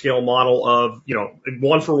make a scale model of,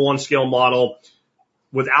 one-for-one scale model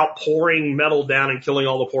without pouring metal down and killing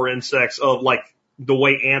all the poor insects of like the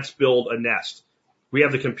way ants build a nest. We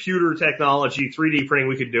have the computer technology, 3D printing,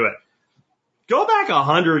 we could do it. Go back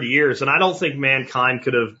 100 years, and I don't think mankind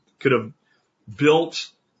could have built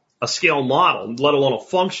a scale model, let alone a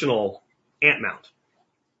functional ant mount.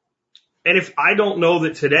 And if I don't know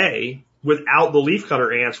that today, without the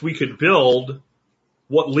leafcutter ants, we could build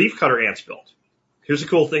what leafcutter ants built. Here's the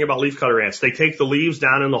cool thing about leafcutter ants. They take the leaves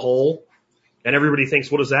down in the hole, and everybody thinks,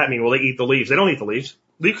 what does that mean? Well, they eat the leaves. They don't eat the leaves.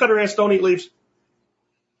 Leafcutter ants don't eat leaves.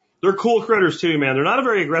 They're cool critters too, man. They're not a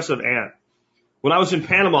very aggressive ant. When I was in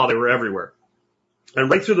Panama, they were everywhere. And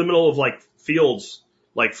right through the middle of like fields,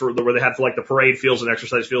 like where they had like the parade fields and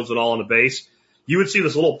exercise fields and all on the base, you would see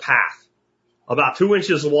this little path about 2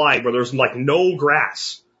 inches wide where there's like no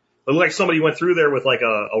grass. It looked like somebody went through there with like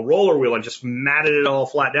a roller wheel and just matted it all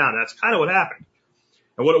flat down. That's kind of what happened.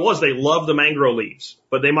 And what it was, they love the mangrove leaves,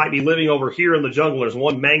 but they might be living over here in the jungle. There's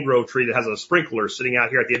one mangrove tree that has a sprinkler sitting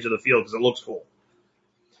out here at the edge of the field because it looks cool.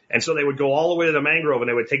 And so they would go all the way to the mangrove and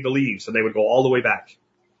they would take the leaves and they would go all the way back.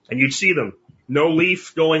 And you'd see them. No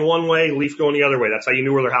leaf going one way, leaf going the other way. That's how you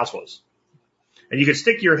knew where their house was. And you could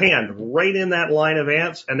stick your hand right in that line of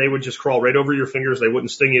ants and they would just crawl right over your fingers. They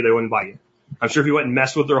wouldn't sting you. They wouldn't bite you. I'm sure if you went and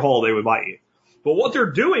messed with their hole, they would bite you. But what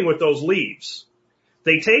they're doing with those leaves,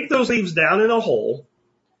 they take those leaves down in a hole.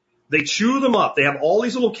 They chew them up. They have all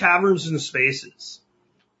these little caverns and spaces.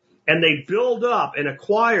 And they build up and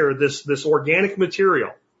acquire this organic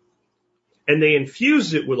material. And they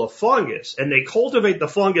infuse it with a fungus. And they cultivate the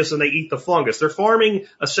fungus and they eat the fungus. They're farming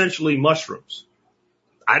essentially mushrooms.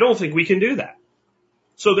 I don't think we can do that.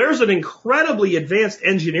 So there's an incredibly advanced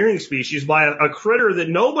engineering species by a critter that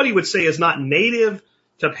nobody would say is not native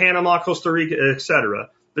to Panama, Costa Rica, etc.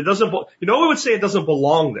 That doesn't, we would say it doesn't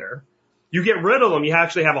belong there. You get rid of them, you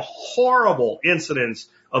actually have a horrible incidence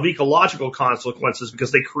of ecological consequences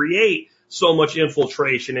because they create so much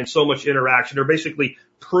infiltration and so much interaction. They're basically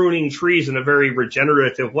pruning trees in a very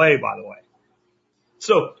regenerative way, by the way.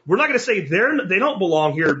 So we're not going to say they don't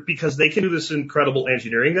belong here because they can do this incredible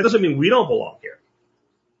engineering. That doesn't mean we don't belong here.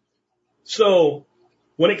 So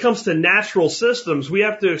when it comes to natural systems, we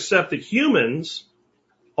have to accept that humans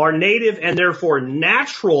are native and therefore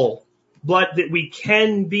natural, but that we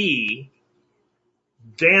can be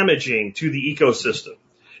damaging to the ecosystem.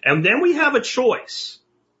 And then we have a choice.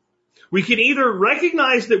 We can either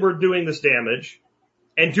recognize that we're doing this damage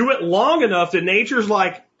and do it long enough that nature's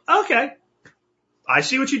like, okay, I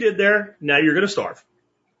see what you did there. Now you're going to starve.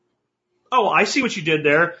 Oh, I see what you did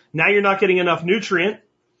there. Now you're not getting enough nutrient.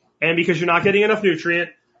 And because you're not getting enough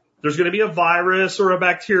nutrient, there's going to be a virus or a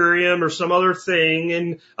bacterium or some other thing,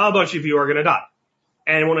 and a bunch of you are going to die.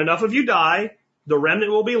 And when enough of you die, the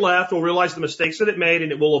remnant will be left, will realize the mistakes that it made,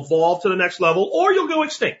 and it will evolve to the next level, or you'll go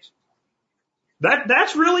extinct.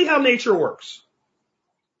 That's really how nature works.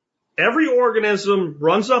 Every organism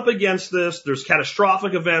runs up against this. There's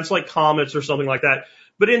catastrophic events like comets or something like that.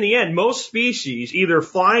 But in the end, most species either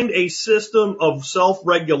find a system of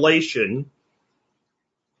self-regulation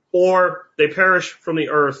or they perish from the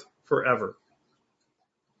earth forever.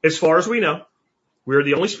 As far as we know, we're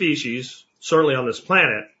the only species, certainly on this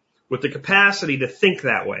planet, with the capacity to think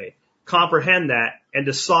that way, comprehend that, and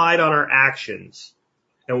decide on our actions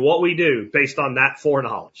and what we do based on that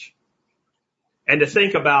foreknowledge. And to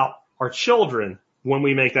think about our children when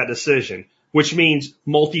we make that decision, which means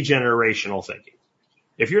multi-generational thinking.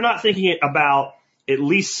 If you're not thinking about at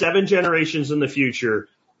least 7 generations in the future,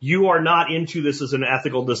 you are not into this as an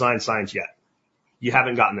ethical design science yet. You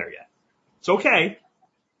haven't gotten there yet. It's okay.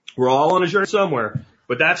 We're all on a journey somewhere,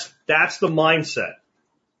 but that's the mindset.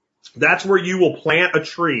 That's where you will plant a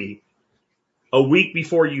tree a week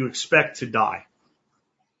before you expect to die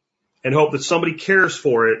and hope that somebody cares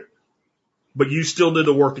for it, but you still did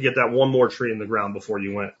the work to get that one more tree in the ground before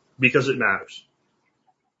you went because it matters.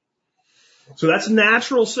 So that's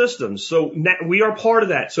natural systems. So we are part of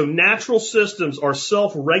that. So natural systems are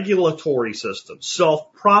self-regulatory systems,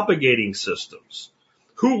 self-propagating systems.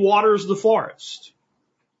 Who waters the forest?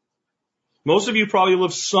 Most of you probably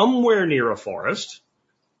live somewhere near a forest.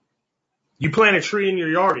 You plant a tree in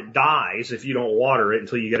your yard, it dies if you don't water it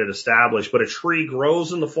until you get it established. But a tree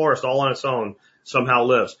grows in the forest all on its own, somehow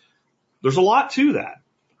lives. There's a lot to that.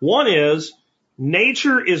 One is,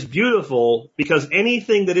 nature is beautiful because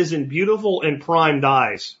anything that isn't beautiful and prime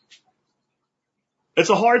dies. It's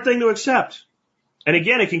a hard thing to accept. And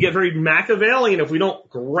again, it can get very Machiavellian if we don't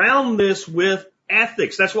ground this with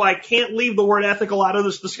ethics. That's why I can't leave the word ethical out of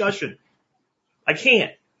this discussion. I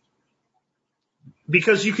can't.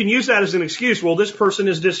 Because you can use that as an excuse. Well, this person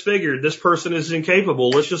is disfigured. This person is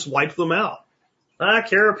incapable. Let's just wipe them out.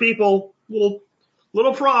 Care of people.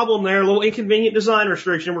 Little problem there. A little inconvenient design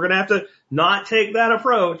restriction. We're going to have to not take that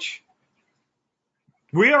approach.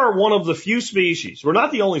 We are one of the few species. We're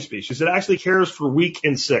not the only species that actually cares for weak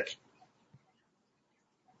and sick.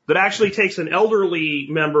 That actually takes an elderly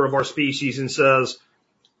member of our species and says,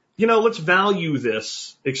 let's value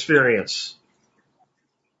this experience.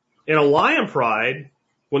 In a lion pride,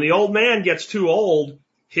 when the old man gets too old,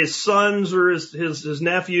 his sons or his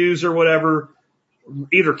nephews or whatever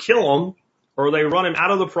either kill him or they run him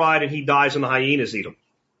out of the pride and he dies and the hyenas eat him.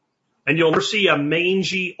 And you'll never see a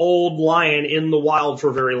mangy old lion in the wild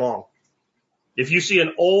for very long. If you see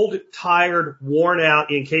an old, tired, worn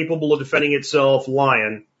out, incapable of defending itself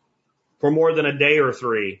lion for more than a day or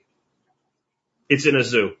 3, it's in a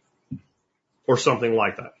zoo or something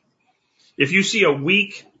like that. If you see a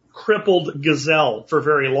weak, crippled gazelle for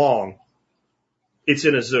very long, it's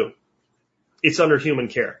in a zoo. It's under human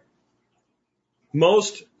care.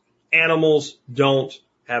 Most animals don't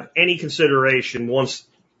have any consideration once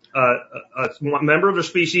a member of their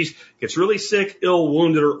species gets really sick, ill,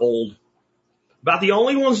 wounded, or old. About the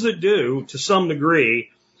only ones that do, to some degree,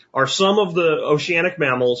 are some of the oceanic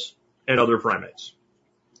mammals and other primates.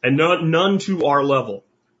 And none to our level.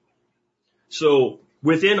 So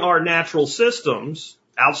within our natural systems,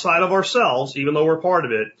 outside of ourselves, even though we're part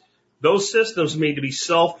of it, those systems need to be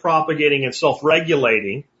self-propagating and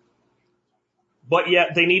self-regulating but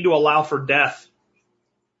yet they need to allow for death.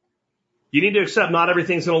 You need to accept not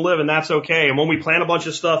everything's going to live, and that's okay. And when we plant a bunch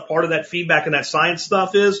of stuff, part of that feedback and that science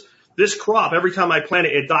stuff is this crop, every time I plant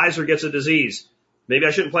it, it dies or gets a disease. Maybe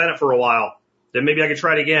I shouldn't plant it for a while. Then maybe I could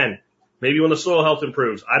try it again. Maybe when the soil health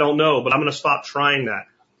improves. I don't know, but I'm going to stop trying that.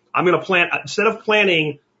 I'm going to plant, instead of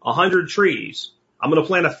planting 100 trees, I'm going to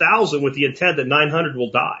plant 1,000 with the intent that 900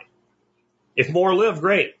 will die. If more live,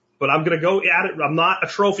 great. But I'm going to go at it. I'm not a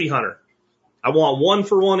trophy hunter. I want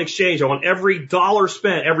one-for-one exchange. I want every dollar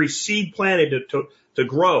spent, every seed planted to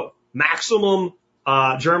grow. Maximum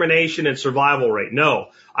germination and survival rate. No,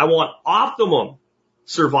 I want optimum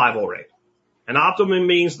survival rate. And optimum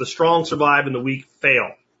means the strong survive and the weak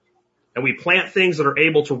fail. And we plant things that are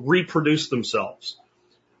able to reproduce themselves.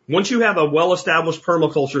 Once you have a well-established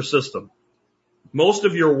permaculture system, most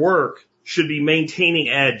of your work should be maintaining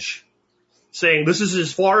edge, saying this is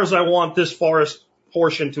as far as I want this forest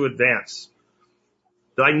portion to advance.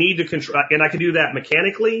 That I need to control, and I can do that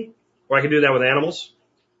mechanically, or I can do that with animals,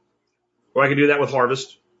 or I can do that with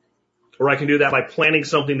harvest, or I can do that by planting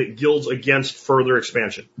something that guilds against further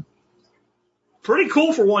expansion. Pretty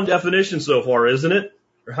cool for one definition so far, isn't it?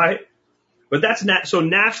 Right? But that's so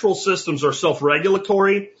natural systems are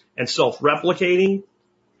self-regulatory and self-replicating,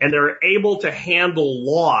 and they're able to handle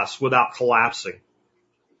loss without collapsing.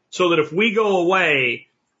 So that if we go away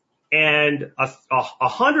and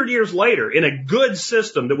 100 years later in a good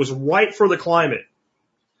system that was right for the climate,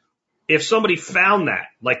 if somebody found that,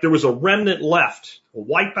 like there was a remnant left, a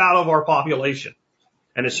wipeout of our population,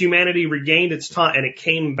 and as humanity regained its time and it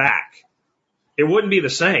came back, it wouldn't be the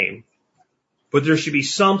same, but there should be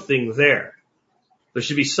something there. There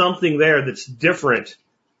should be something there that's different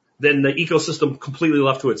than the ecosystem completely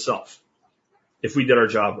left to itself if we did our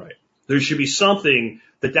job right. There should be something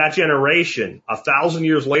that generation, 1,000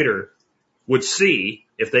 years later, would see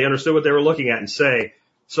if they understood what they were looking at and say,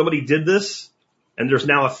 somebody did this, and there's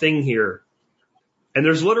now a thing here. And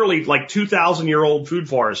there's literally like 2,000-year-old food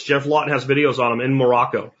forests. Jeff Lawton has videos on them in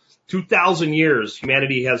Morocco. 2,000 years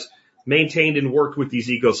humanity has maintained and worked with these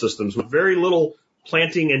ecosystems with very little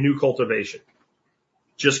planting and new cultivation.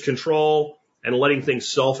 Just control and letting things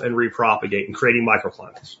self and repropagate and creating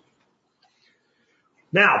microclimates.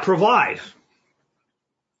 Now, provide.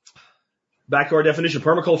 Back to our definition.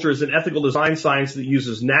 Permaculture is an ethical design science that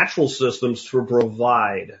uses natural systems to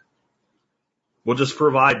provide. Well, just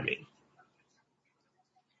provide me.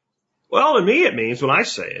 Well, to me it means, when I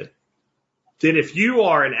say it, that if you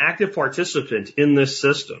are an active participant in this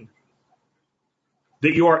system,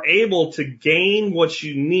 that you are able to gain what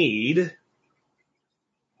you need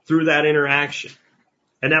through that interaction.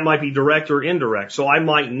 And that might be direct or indirect. So I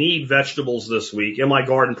might need vegetables this week, and my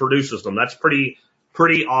garden produces them. That's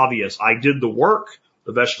pretty obvious. I did the work,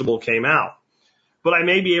 the vegetable came out. But I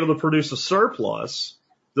may be able to produce a surplus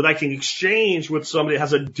that I can exchange with somebody that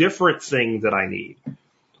has a different thing that I need.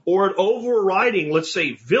 Or an overriding, let's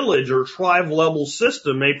say, village or tribe level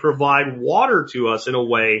system may provide water to us in a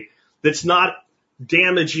way that's not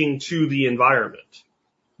damaging to the environment.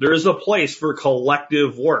 There is a place for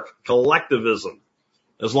collective work, collectivism,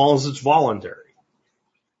 as long as it's voluntary.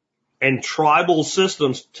 And tribal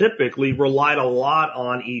systems typically relied a lot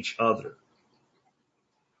on each other.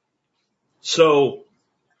 So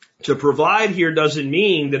to provide here doesn't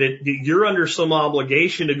mean that you're under some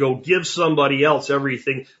obligation to go give somebody else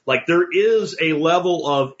everything. Like there is a level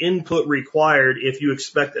of input required if you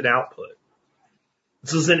expect an output.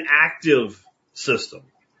 This is an active system.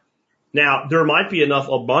 Now, there might be enough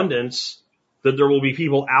abundance that there will be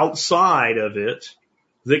people outside of it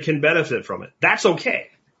that can benefit from it. That's okay.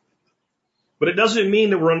 But it doesn't mean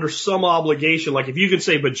that we're under some obligation. Like if you can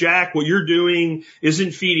say, but Jack, what you're doing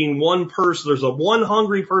isn't feeding one person. There's one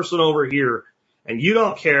hungry person over here and you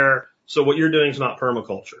don't care. So what you're doing is not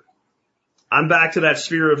permaculture. I'm back to that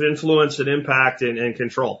sphere of influence and impact and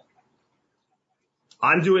control.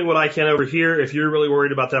 I'm doing what I can over here. If you're really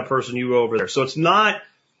worried about that person, you go over there. So it's not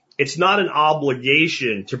an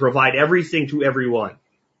obligation to provide everything to everyone.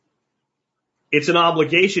 It's an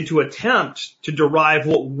obligation to attempt to derive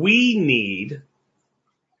what we need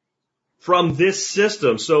from this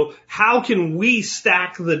system. So how can we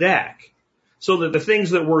stack the deck so that the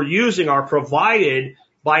things that we're using are provided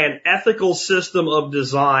by an ethical system of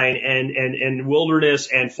design and wilderness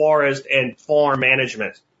and forest and farm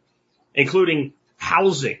management, including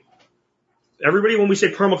housing. Everybody, when we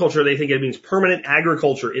say permaculture, they think it means permanent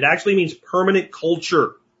agriculture. It actually means permanent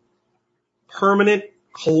culture. Permanent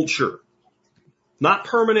culture. Not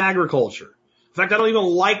permanent agriculture. In fact, I don't even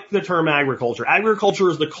like the term agriculture.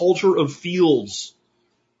 Agriculture is the culture of fields.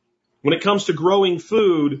 When it comes to growing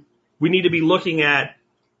food, we need to be looking at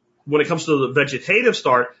when it comes to the vegetative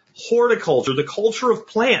start, horticulture, the culture of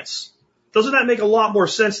plants. Doesn't that make a lot more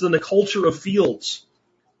sense than the culture of fields?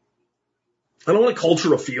 I don't want to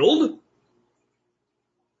culture a field.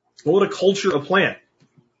 I want to culture a plant.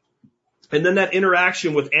 And then that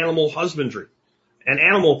interaction with animal husbandry and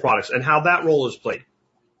animal products and how that role is played.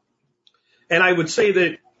 And I would say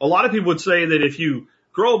that a lot of people would say that if you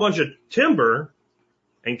grow a bunch of timber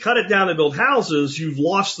and cut it down to build houses, you've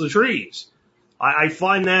lost the trees. I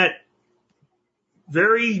find that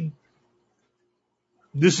very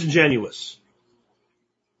disingenuous.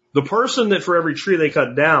 The person that for every tree they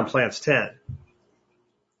cut down plants 10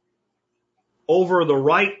 over the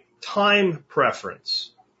right time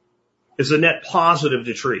preference is a net positive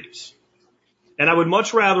to trees. And I would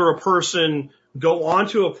much rather a person go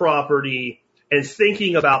onto a property and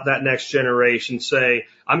thinking about that next generation say,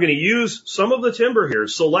 I'm going to use some of the timber here,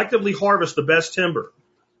 selectively harvest the best timber.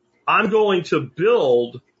 I'm going to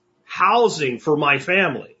build housing for my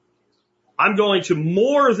family. I'm going to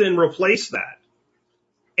more than replace that.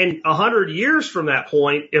 And 100 years from that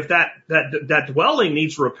point, if that dwelling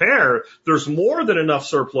needs repair, there's more than enough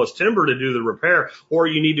surplus timber to do the repair, or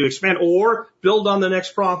you need to expand or build on the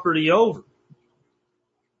next property over.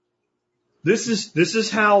 This is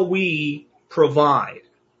how we provide.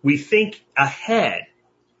 We think ahead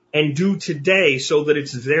and do today so that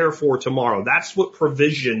it's there for tomorrow. That's what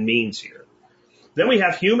provision means here. Then we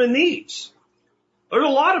have human needs. There's a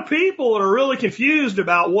lot of people that are really confused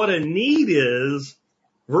about what a need is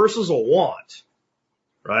versus a want,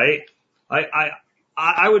 right?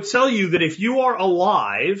 I would tell you that if you are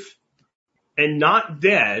alive and not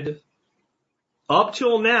dead, up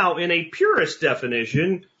till now, in a purist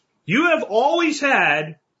definition, you have always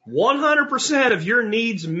had 100% of your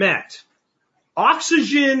needs met.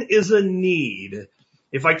 Oxygen is a need.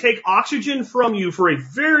 If I take oxygen from you for a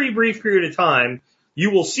very brief period of time,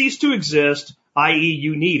 you will cease to exist, i.e.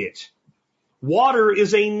 you need it. Water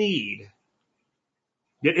is a need.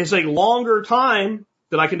 It is a longer time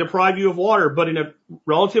that I can deprive you of water, but in a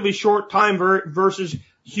relatively short time versus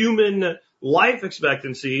human life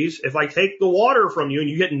expectancies, if I take the water from you and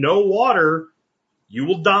you get no water, you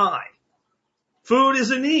will die. Food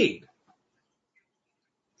is a need.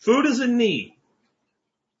 Food is a need.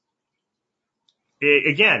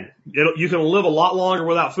 Again, you can live a lot longer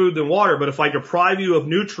without food than water, but if I deprive you of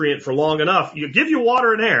nutrient for long enough, you give you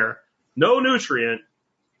water and air, no nutrient,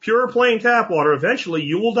 pure plain tap water, eventually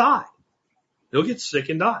you will die. You'll get sick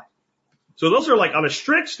and die. So those are like on a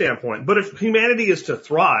strict standpoint. But if humanity is to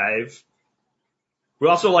thrive, we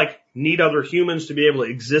also need other humans to be able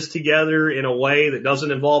to exist together in a way that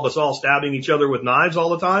doesn't involve us all stabbing each other with knives all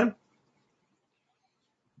the time.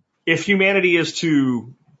 If humanity is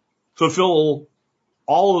to fulfill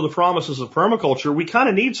all of the promises of permaculture, we kind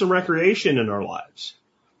of need some recreation in our lives.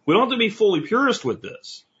 We don't have to be fully purist with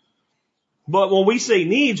this. But when we say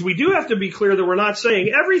needs, we do have to be clear that we're not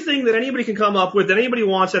saying everything that anybody can come up with, that anybody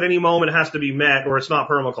wants at any moment has to be met, or it's not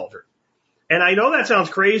permaculture. And I know that sounds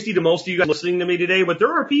crazy to most of you guys listening to me today, but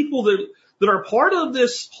there are people that are part of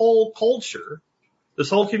this whole culture, this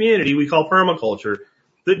whole community we call permaculture,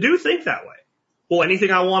 that do think that way. Well,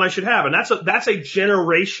 anything I want, I should have. And that's a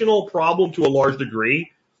generational problem to a large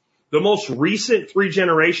degree. The most recent 3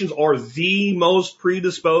 generations are the most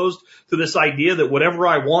predisposed to this idea that whatever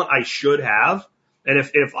I want, I should have. And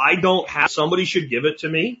if I don't have, somebody should give it to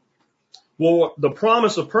me. Well, the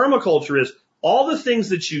promise of permaculture is all the things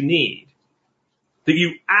that you need, that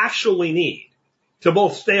you actually need to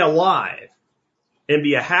both stay alive and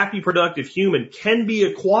be a happy, productive human, can be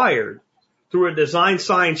acquired through a design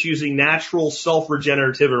science using natural,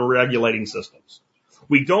 self-regenerative and regulating systems.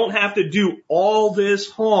 We don't have to do all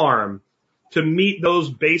this harm to meet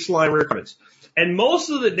those baseline requirements. And most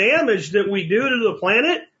of the damage that we do to the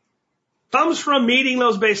planet comes from meeting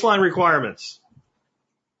those baseline requirements.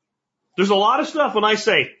 There's a lot of stuff when I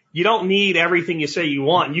say you don't need everything you say you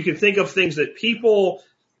want. You can think of things that people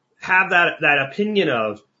have that opinion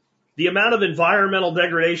of. The amount of environmental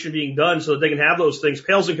degradation being done so that they can have those things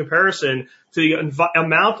pales in comparison to the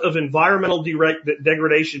amount of environmental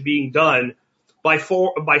degradation being done by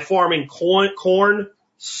farming corn,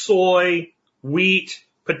 soy, wheat,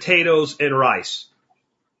 potatoes, and rice.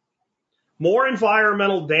 More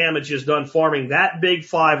environmental damage is done farming that big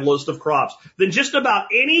 5 list of crops than just about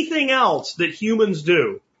anything else that humans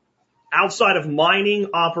do outside of mining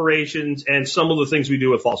operations and some of the things we do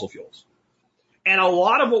with fossil fuels. And a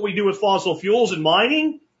lot of what we do with fossil fuels and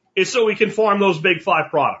mining is so we can farm those big 5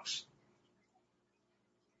 products.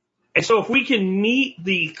 And so if we can meet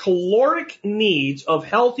the caloric needs of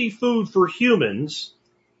healthy food for humans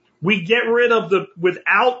we get rid of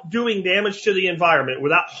without doing damage to the environment,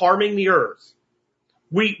 without harming the earth,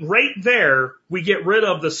 we get rid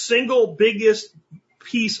of the single biggest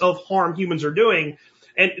piece of harm humans are doing.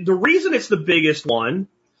 And the reason it's the biggest one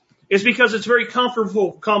is because it's very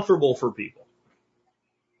comfortable for people.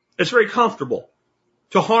 It's very comfortable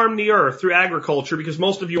to harm the earth through agriculture because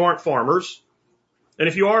most of you aren't farmers. And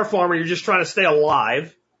if you are a farmer, you're just trying to stay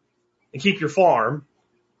alive and keep your farm.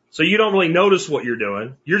 So you don't really notice what you're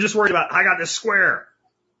doing. You're just worried about, I got this square.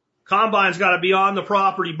 Combine's got to be on the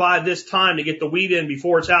property by this time to get the wheat in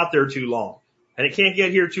before it's out there too long. And it can't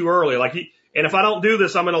get here too early. And if I don't do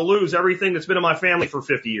this, I'm going to lose everything that's been in my family for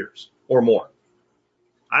 50 years or more.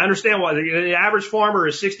 I understand why the average farmer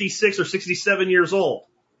is 66 or 67 years old.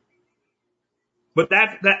 But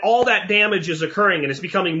all that damage is occurring and it's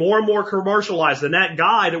becoming more and more commercialized. And that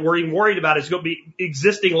guy that we're even worried about is going to be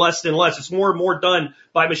existing less and less. It's more and more done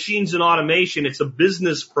by machines and automation. It's a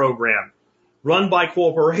business program run by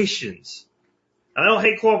corporations. And I don't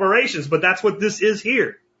hate corporations, but that's what this is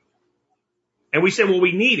here. And we say, well,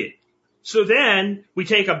 we need it. So then we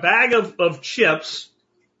take a bag of chips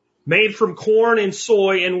made from corn and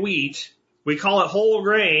soy and wheat. We call it whole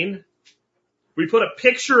grain. We put a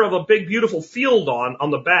picture of a big, beautiful field on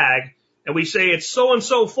the bag, and we say it's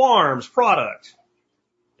so-and-so farm's product.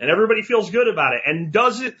 And everybody feels good about it and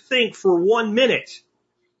doesn't think for 1 minute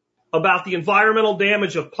about the environmental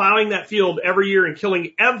damage of plowing that field every year and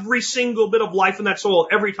killing every single bit of life in that soil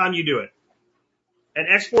every time you do it. And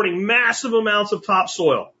exporting massive amounts of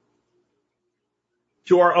topsoil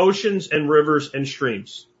to our oceans and rivers and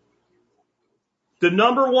streams. The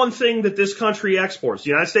number one thing that this country exports,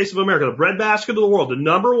 the United States of America, the breadbasket of the world, the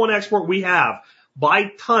number one export we have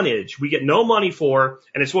by tonnage, we get no money for,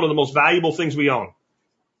 and it's one of the most valuable things we own.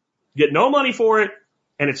 Get no money for it,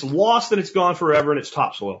 and it's lost and it's gone forever, and it's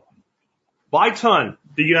topsoil. By ton,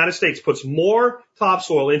 the United States puts more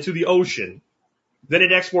topsoil into the ocean than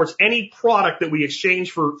it exports any product that we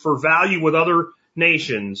exchange for value with other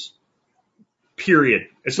nations, period.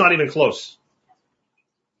 It's not even close.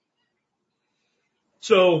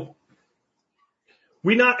 So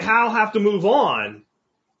we not have to move on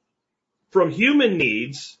from human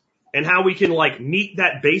needs and how we can meet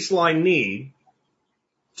that baseline need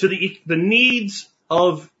to the needs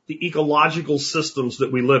of the ecological systems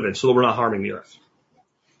that we live in so that we're not harming the earth.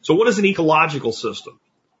 So what is an ecological system?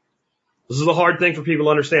 This is a hard thing for people to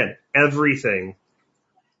understand. Everything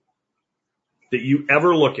that you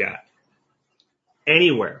ever look at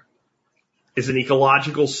anywhere is an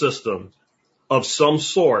ecological system of some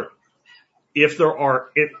sort if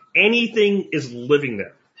anything is living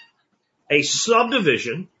there. A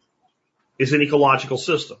subdivision is an ecological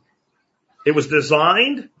system. It was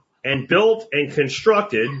designed and built and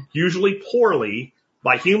constructed, usually poorly,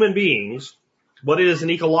 by human beings, but it is an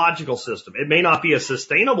ecological system. It may not be a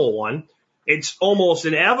sustainable one. It's almost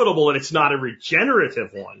inevitable that it's not a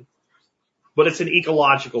regenerative one, but it's an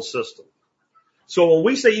ecological system. So when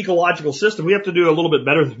we say ecological system, we have to do a little bit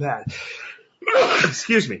better than that.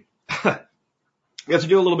 Excuse me. We have to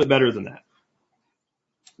do a little bit better than that.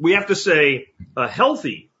 We have to say a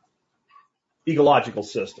healthy ecological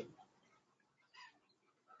system.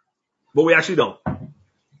 But we actually don't.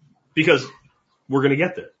 Because we're going to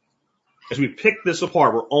get there. As we pick this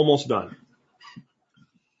apart, we're almost done.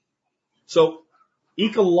 So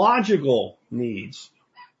ecological needs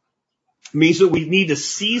means that we need to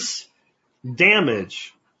cease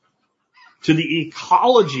damage to the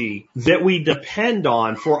ecology that we depend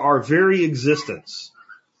on for our very existence.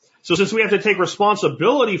 So since we have to take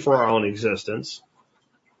responsibility for our own existence,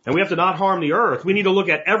 and we have to not harm the earth, we need to look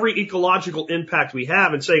at every ecological impact we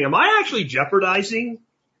have and saying, am I actually jeopardizing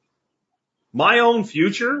my own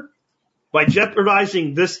future by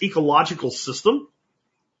jeopardizing this ecological system?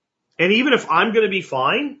 And even if I'm going to be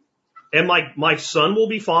fine, and my son will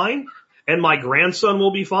be fine, and my grandson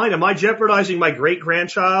will be fine, am I jeopardizing my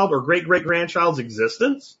great-grandchild or great-great-grandchild's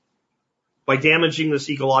existence by damaging this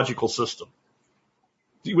ecological system?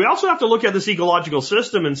 We also have to look at this ecological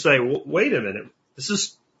system and say, well, wait a minute, this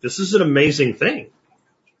is an amazing thing.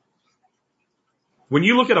 When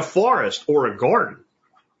you look at a forest or a garden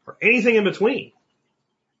or anything in between,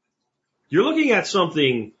 you're looking at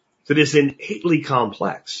something that is innately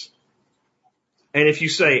complex. And if you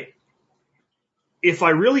say, if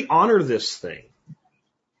I really honor this thing,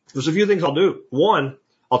 there's a few things I'll do. One,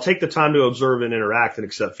 I'll take the time to observe and interact and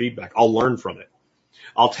accept feedback. I'll learn from it.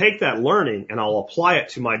 I'll take that learning and I'll apply it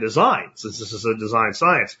to my design, since this is a design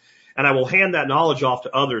science, and I will hand that knowledge off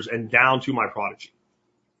to others and down to my prodigy.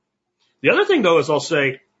 The other thing, though, is I'll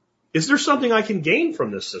say, is there something I can gain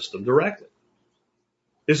from this system directly?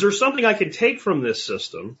 Is there something I can take from this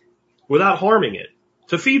system without harming it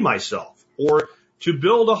to feed myself or to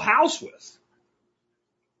build a house with.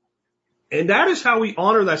 And that is how we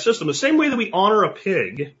honor that system. The same way that we honor a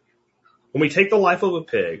pig when we take the life of a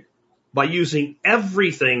pig by using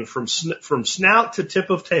everything from snout to tip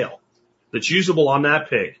of tail that's usable on that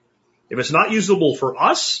pig. If it's not usable for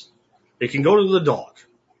us, it can go to the dog.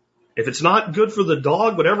 If it's not good for the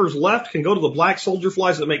dog, whatever's left can go to the black soldier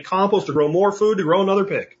flies that make compost to grow more food to grow another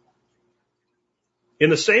pig. In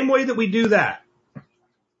the same way that we do that,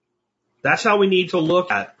 that's how we need to look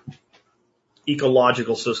at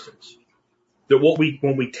ecological systems. That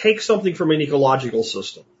when we take something from an ecological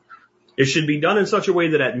system, it should be done in such a way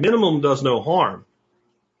that at minimum does no harm,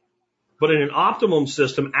 but in an optimum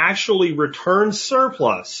system actually returns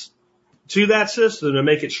surplus to that system to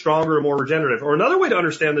make it stronger and more regenerative. Or another way to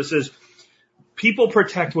understand this is people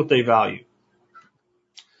protect what they value.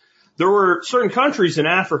 There were certain countries in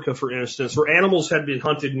Africa, for instance, where animals had been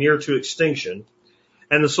hunted near to extinction,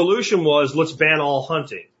 and the solution was, let's ban all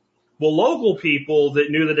hunting. Well, local people that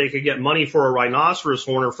knew that they could get money for a rhinoceros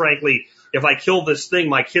horn, or frankly, if I kill this thing,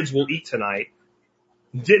 my kids will eat tonight,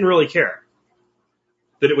 didn't really care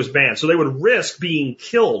that it was banned. So they would risk being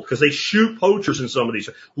killed because they shoot poachers in some of these.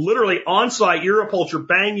 Literally on-site, you're a poacher,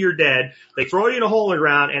 bang, you're dead. They throw you in a hole in the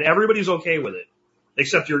ground, and everybody's okay with it,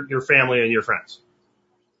 except your family and your friends.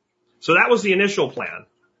 So that was the initial plan.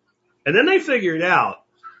 And then they figured out,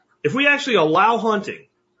 if we actually allow hunting,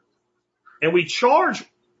 and we charge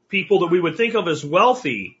people that we would think of as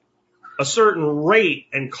wealthy a certain rate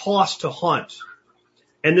and cost to hunt,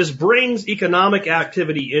 and this brings economic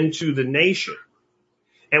activity into the nation,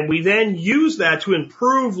 and we then use that to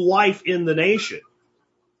improve life in the nation.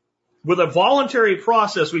 With a voluntary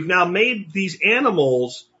process, we've now made these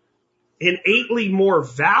animals innately more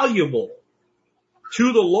valuable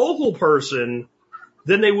to the local person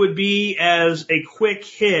than they would be as a quick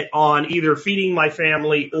hit on either feeding my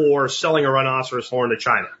family or selling a rhinoceros horn to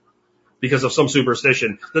China because of some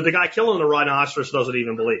superstition that the guy killing the rhinoceros doesn't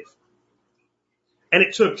even believe. And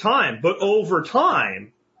it took time, but over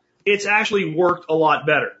time, it's actually worked a lot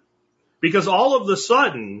better because all of a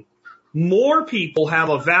sudden, more people have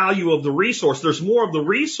a value of the resource. There's more of the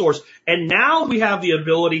resource. And now we have the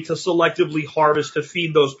ability to selectively harvest to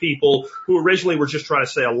feed those people who originally were just trying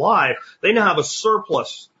to stay alive. They now have a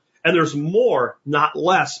surplus. And there's more, not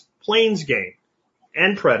less, plains game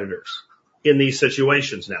and predators in these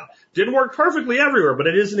situations now. Didn't work perfectly everywhere, but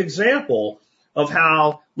it is an example of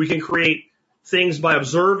how we can create things by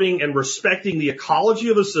observing and respecting the ecology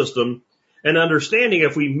of a system and understanding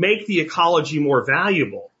if we make the ecology more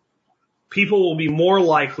valuable, people will be more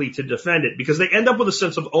likely to defend it because they end up with a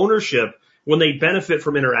sense of ownership when they benefit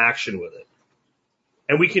from interaction with it.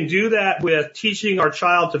 And we can do that with teaching our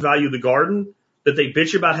child to value the garden that they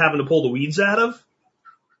bitch about having to pull the weeds out of,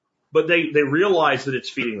 but they realize that it's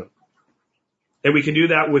feeding them. And we can do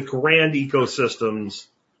that with grand ecosystems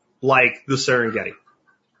like the Serengeti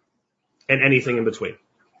and anything in between.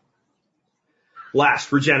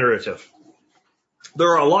 Last, regenerative. There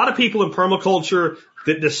are a lot of people in permaculture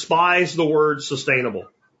that despise the word sustainable.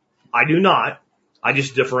 I do not. I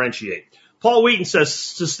just differentiate. Paul Wheaton says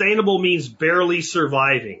sustainable means barely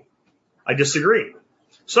surviving. I disagree.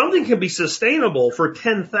 Something can be sustainable for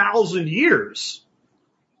 10,000 years.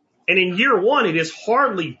 And in year one, it is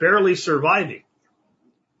hardly barely surviving.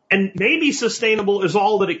 And maybe sustainable is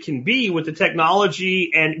all that it can be with the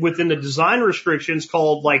technology and within the design restrictions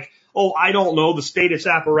called I don't know, the state, its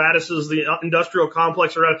apparatuses, the industrial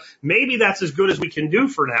complex around. Maybe that's as good as we can do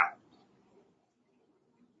for now.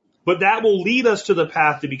 But that will lead us to the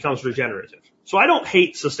path that becomes regenerative. So I don't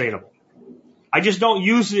hate sustainable. I just don't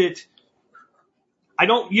use it. I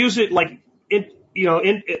don't use it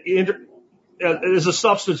as a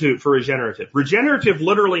substitute for regenerative. Regenerative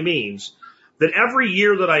literally means that every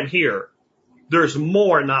year that I'm here, there's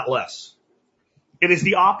more, not less. It is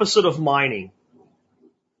the opposite of mining.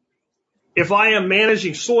 If I am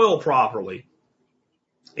managing soil properly,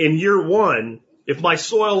 in year one, if my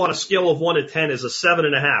soil on a scale of 1 to 10 is a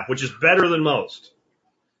 7.5, which is better than most,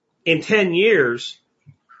 in 10 years,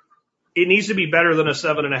 it needs to be better than a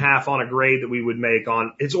 7.5 on a grade that we would make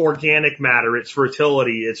on its organic matter, its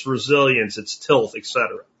fertility, its resilience, its tilth,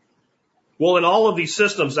 etc. Well, in all of these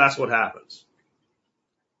systems, that's what happens.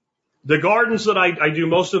 The gardens that I do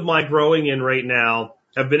most of my growing in right now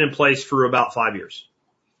have been in place for about 5 years.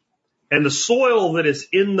 And the soil that is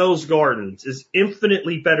in those gardens is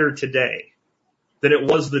infinitely better today than it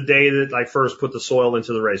was the day that I first put the soil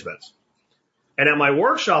into the raised beds. And at my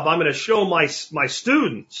workshop, I'm going to show my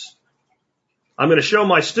students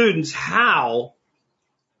how,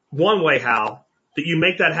 one way how, that you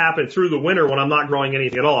make that happen through the winter when I'm not growing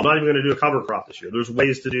anything at all. I'm not even going to do a cover crop this year. There's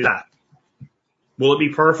ways to do that. Will it be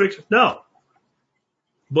perfect? No.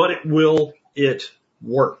 But will it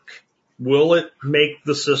work? Will it make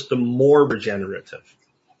the system more regenerative?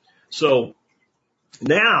 So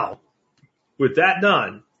now, with that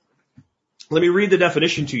done, let me read the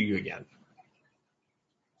definition to you again.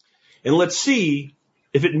 And let's see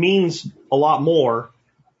if it means a lot more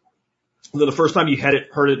than the first time you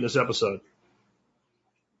heard it in this episode.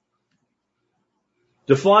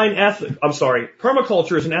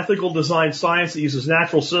 Permaculture is an ethical design science that uses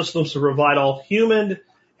natural systems to provide all human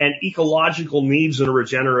and ecological needs in a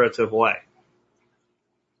regenerative way.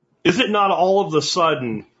 Is it not all of a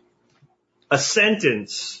sudden a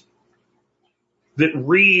sentence that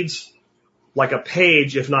reads like a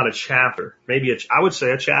page, if not a chapter? I would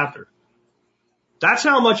say a chapter. That's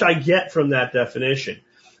how much I get from that definition.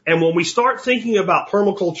 And when we start thinking about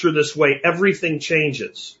permaculture this way, everything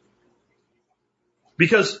changes.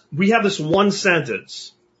 Because we have this one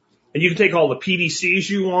sentence, and you can take all the PDCs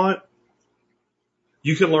you want,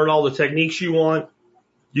 you can learn all the techniques you want,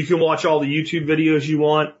 you can watch all the YouTube videos you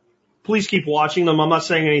want. Please keep watching them. I'm not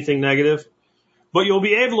saying anything negative. But you'll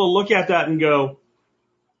be able to look at that and go,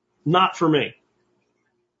 not for me.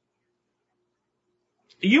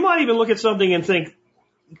 You might even look at something and think,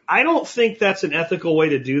 I don't think that's an ethical way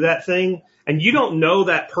to do that thing. And you don't know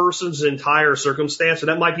that person's entire circumstance, and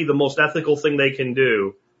that might be the most ethical thing they can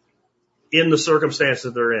do in the circumstance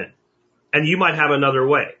that they're in. And you might have another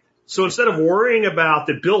way. So instead of worrying about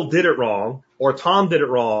that Bill did it wrong, or Tom did it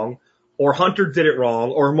wrong, or Hunter did it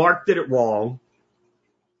wrong, or Mark did it wrong,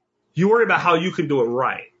 you worry about how you can do it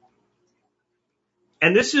right.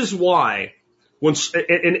 And this is why, and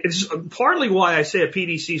it's partly why I say a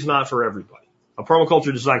PDC is not for everybody. A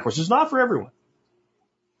permaculture design course is not for everyone.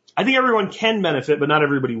 I think everyone can benefit, but not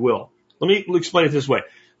everybody will. Let me explain it this way.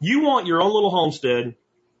 You want your own little homestead.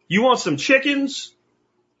 You want some chickens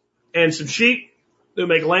and some sheep that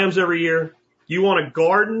make lambs every year. You want a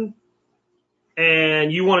garden,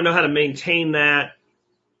 and you want to know how to maintain that.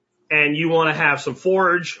 And you want to have some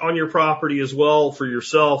forage on your property as well for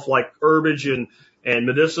yourself, like herbage and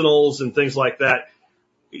medicinals and things like that.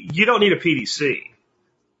 You don't need a PDC.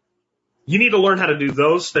 You need to learn how to do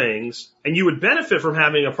those things, and you would benefit from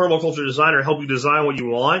having a permaculture designer help you design what you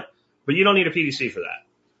want, but you don't need a PDC for that.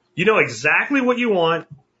 You know exactly what you want.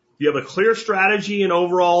 You have a clear strategy and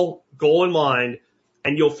overall goal in mind,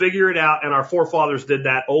 and you'll figure it out, and our forefathers did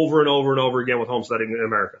that over and over and over again with homesteading in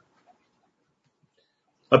America.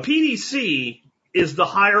 A PDC is the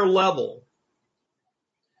higher level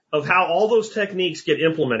of how all those techniques get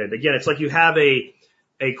implemented. Again, it's like you have a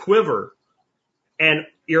quiver, and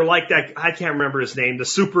you're like that, I can't remember his name, the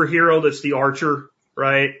superhero that's the archer,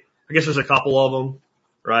 right? I guess there's a couple of them,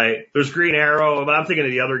 right? There's Green Arrow, but I'm thinking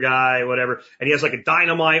of the other guy, whatever. And he has like a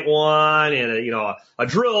dynamite one and a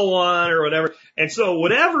drill one or whatever. And so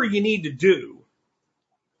whatever you need to do,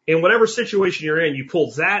 in whatever situation you're in, you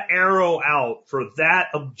pull that arrow out for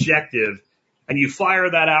that objective and you fire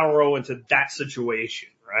that arrow into that situation,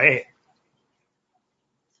 right?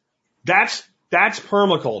 That's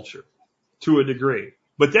permaculture to a degree.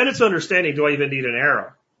 But then it's understanding, do I even need an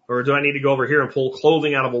arrow? Or do I need to go over here and pull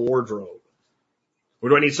clothing out of a wardrobe? Or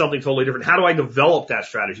do I need something totally different? How do I develop that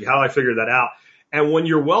strategy? How do I figure that out? And when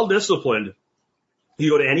you're well disciplined,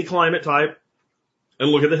 you go to any climate type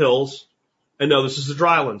and look at the hills and know this is the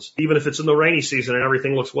drylands, even if it's in the rainy season and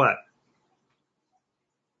everything looks wet.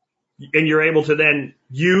 And you're able to then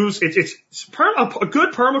use, a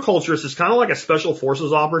good permaculturist is kind of like a special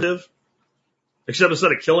forces operative, except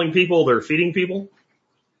instead of killing people, they're feeding people.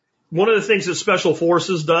 One of the things that Special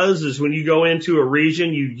Forces does is when you go into a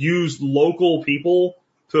region, you use local people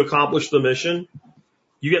to accomplish the mission.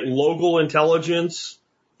 You get local intelligence.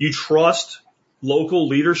 You trust local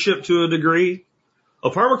leadership to a degree.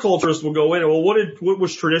 A permaculturist will go in and, well, what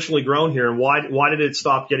was traditionally grown here and why did it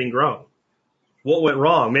stop getting grown? What went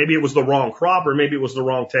wrong? Maybe it was the wrong crop, or maybe it was the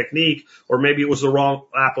wrong technique, or maybe it was the wrong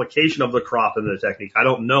application of the crop and the technique. I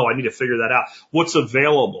don't know. I need to figure that out. What's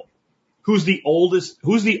available? Who's the oldest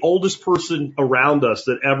person around us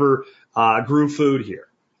that ever grew food here?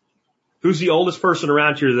 Who's the oldest person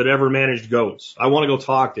around here that ever managed goats? I want to go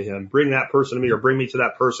talk to him. Bring that person to me, or bring me to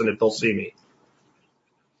that person if they'll see me.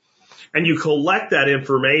 And you collect that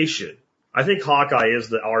information. I think Hawkeye is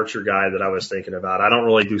the archer guy that I was thinking about. I don't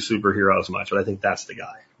really do superheroes much, but I think that's the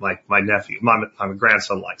guy. My nephew, my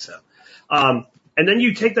grandson likes him. And then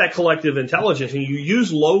you take that collective intelligence and you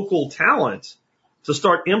use local talent to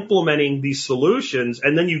start implementing these solutions,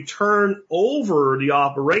 and then you turn over the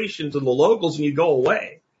operations and the locals and you go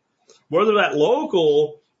away. Whether that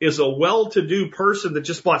local is a well-to-do person that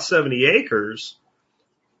just bought 70 acres,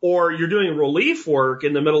 or you're doing relief work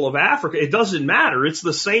in the middle of Africa, it doesn't matter. It's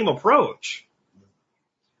the same approach.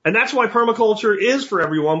 And that's why permaculture is for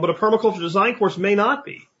everyone, but a permaculture design course may not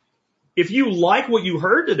be. If you like what you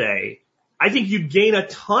heard today, I think you'd gain a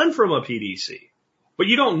ton from a PDC, but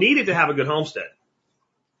you don't need it to have a good homestead.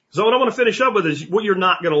 So what I want to finish up with is what you're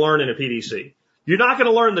not going to learn in a PDC. You're not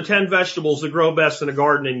going to learn the 10 vegetables that grow best in a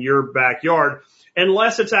garden in your backyard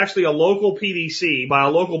unless it's actually a local PDC by a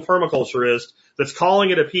local permaculturist that's calling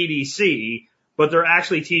it a PDC, but they're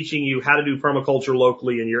actually teaching you how to do permaculture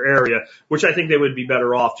locally in your area, which I think they would be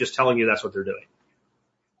better off just telling you that's what they're doing.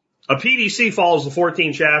 A PDC follows the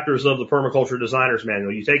 14 chapters of the Permaculture Designer's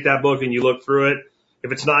Manual. You take that book and you look through it.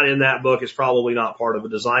 If it's not in that book, it's probably not part of a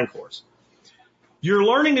design course. You're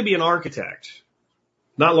learning to be an architect,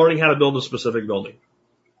 not learning how to build a specific building.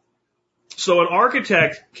 So an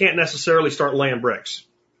architect can't necessarily start laying bricks,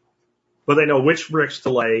 but they know which bricks to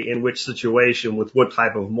lay in which situation with what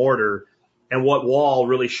type of mortar and what wall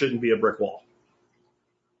really shouldn't be a brick wall.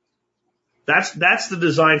 That's the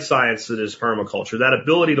design science that is permaculture, that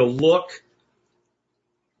ability to look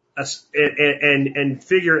and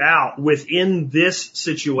figure out within this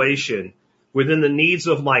situation, within the needs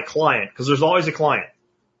of my client, because there's always a client.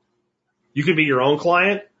 You can be your own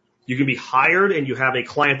client. You can be hired and you have a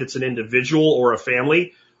client that's an individual or a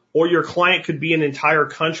family, or your client could be an entire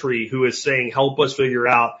country who is saying, help us figure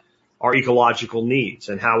out our ecological needs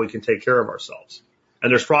and how we can take care of ourselves. And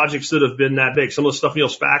there's projects that have been that big. Some of the stuff Neil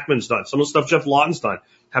Spackman's done, some of the stuff Jeff Lawton's done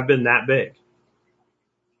have been that big.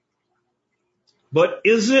 But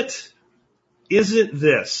isn't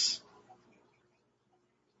this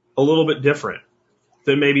a little bit different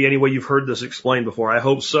than maybe any way you've heard this explained before? I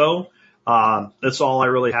hope so. That's all I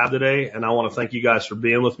really have today, and I want to thank you guys for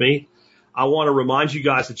being with me. I want to remind you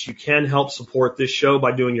guys that you can help support this show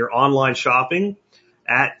by doing your online shopping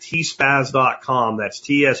at tspaz.com. That's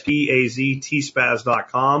T-S-P-A-Z,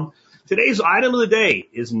 tspaz.com. Today's item of the day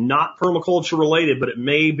is not permaculture related, but it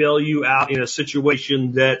may bail you out in a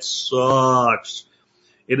situation that sucks.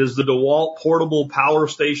 It is the DeWalt Portable Power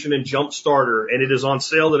Station and Jump Starter, and it is on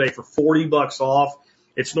sale today for $40 off.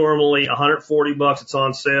 It's normally $140. It's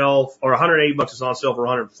on sale, or $180. It's on sale for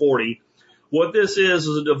 $140. What this is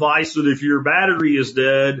a device that if your battery is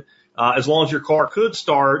dead, as long as your car could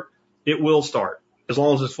start, it will start, as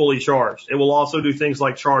long as it's fully charged. It will also do things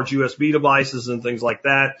like charge USB devices and things like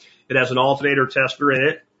that. It has an alternator tester in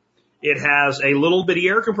it. It has a little bitty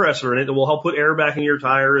air compressor in it that will help put air back in your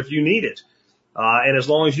tire if you need it. And as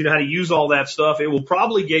long as you know how to use all that stuff, it will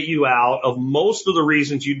probably get you out of most of the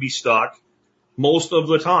reasons you'd be stuck most of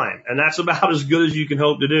the time. And that's about as good as you can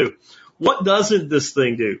hope to do. What doesn't this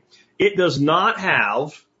thing do? It does not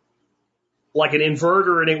have like an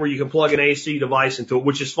inverter in it where you can plug an AC device into it,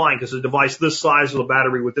 which is fine because a device this size with a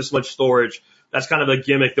battery with this much storage, that's kind of a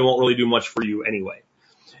gimmick that won't really do much for you anyway.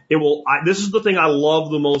 This is the thing I love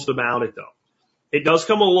the most about it though. It does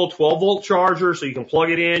come with a little 12-volt charger, so you can plug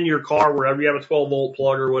it in your car wherever you have a 12-volt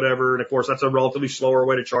plug or whatever. And of course, that's a relatively slower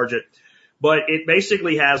way to charge it. But it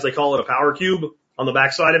basically has, they call it a power cube on the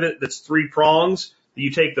backside of it. That's 3 prongs.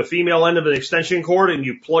 You take the female end of an extension cord and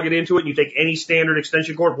you plug it into it. And you take any standard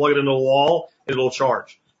extension cord, plug it into the wall, and it'll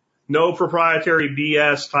charge. No proprietary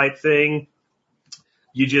BS type thing.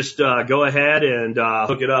 You just go ahead and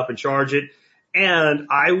hook it up and charge it. And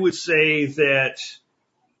I would say that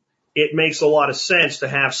it makes a lot of sense to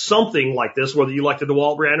have something like this, whether you like the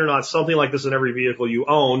DeWalt brand or not, something like this in every vehicle you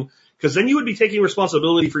own, because then you would be taking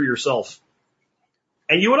responsibility for yourself.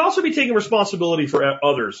 And you would also be taking responsibility for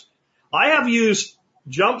others. I have used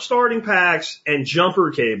jump starting packs and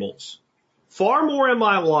jumper cables far more in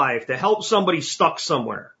my life to help somebody stuck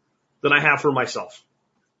somewhere than I have for myself.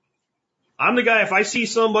 I'm the guy, if I see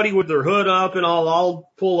somebody with their hood up and I'll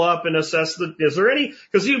pull up and assess is there any,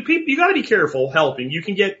 because you got to be careful helping. You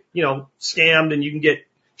can get, scammed and you can get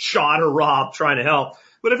shot or robbed trying to help.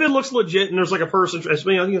 But if it looks legit and there's like a person,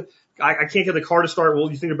 I can't get the car to start. Well,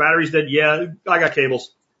 you think the battery's dead? Yeah, I got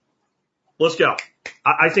cables. Let's go.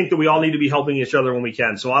 I think that we all need to be helping each other when we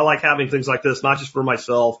can. So I like having things like this, not just for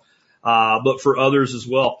myself, but for others as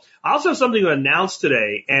well. I also have something to announce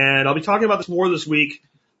today, and I'll be talking about this more this week.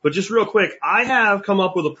 But just real quick, I have come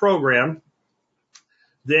up with a program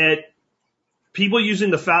that people using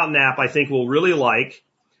the Fountain app I think will really like,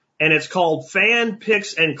 and it's called Fan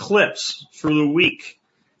Picks and Clips for the week.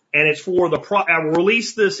 And it's for I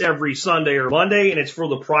release this every Sunday or Monday, and it's for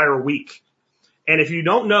the prior week. And if you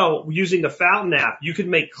don't know, using the Fountain app, you can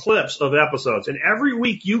make clips of episodes. And every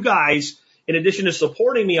week, you guys, in addition to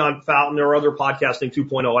supporting me on Fountain or other podcasting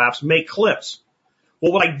 2.0 apps, make clips.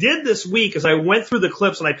 Well, what I did this week is I went through the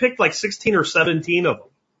clips and I picked like 16 or 17 of them.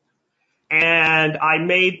 And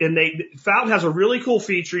Fountain has a really cool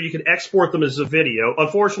feature. You can export them as a video.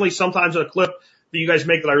 Unfortunately, sometimes a clip that you guys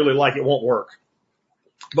make that I really like, it won't work.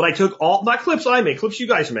 But I took not clips I made, clips you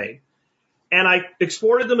guys made, and I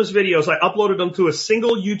exported them as videos. I uploaded them to a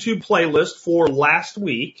single YouTube playlist for last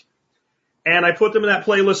week, and I put them in that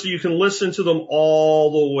playlist so you can listen to them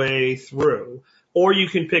all the way through. Or you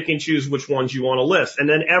can pick and choose which ones you want to list. And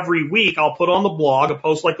then every week I'll put on the blog a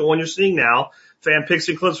post like the one you're seeing now, fan picks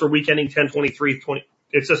and clips for week ending 10/23/20.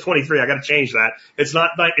 It says 23. I got to change that. It's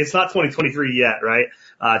not 2023 yet, right?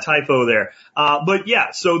 Typo there. But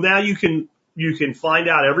yeah, so now you can find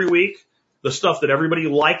out every week the stuff that everybody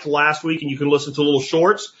liked last week, and you can listen to little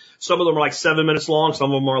shorts. Some of them are like 7 minutes long.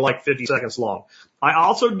 Some of them are like 50 seconds long. I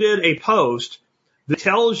also did a post that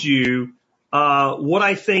tells you what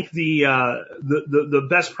I think the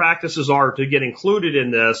best practices are to get included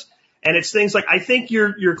in this. And it's things like, I think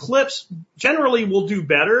your clips generally will do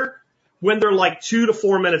better when they're like 2 to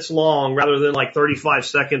 4 minutes long rather than like 35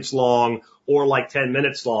 seconds long or like 10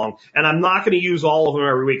 minutes long. And I'm not going to use all of them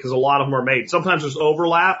every week because a lot of them are made. Sometimes there's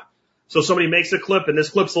overlap. So somebody makes a clip and this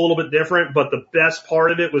clip's a little bit different, but the best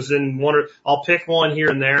part of it was in one, or I'll pick one here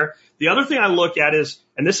and there. The other thing I look at is,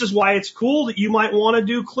 and this is why it's cool that you might want to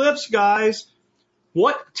do clips, guys.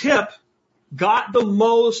 What tip got the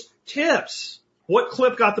most tips? What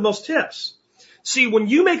clip got the most tips? See, when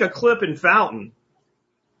you make a clip in Fountain,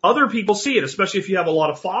 other people see it, especially if you have a lot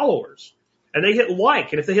of followers. And they hit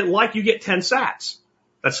like, and if they hit like, you get 10 sats.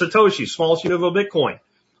 That's Satoshi, smallest unit of Bitcoin.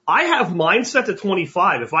 I have mine set to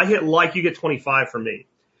 25. If I hit like, you get 25 from me.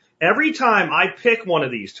 Every time I pick one of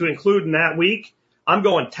these to include in that week, I'm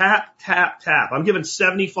going tap, tap, tap. I'm giving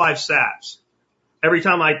 75 sats every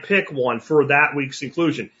time I pick one for that week's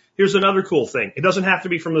inclusion. Here's another cool thing. It doesn't have to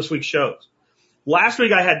be from this week's shows. Last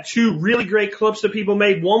week I had 2 really great clips that people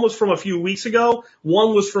made. One was from a few weeks ago.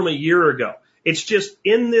 One was from a year ago. It's just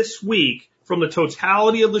in this week, from the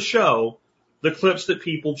totality of the show, the clips that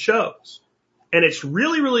people chose. And it's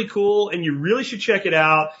really, really cool, and you really should check it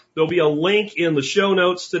out. There'll be a link in the show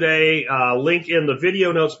notes today, link in the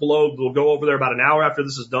video notes below. We'll go over there about an hour after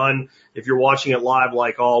this is done, if you're watching it live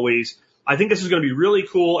like always. I think this is going to be really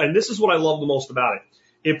cool, and this is what I love the most about it.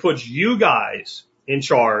 It puts you guys in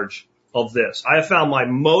charge of this. I have found my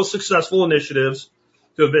most successful initiatives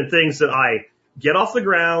to have been things that I get off the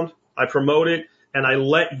ground, I promote it, and I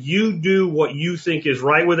let you do what you think is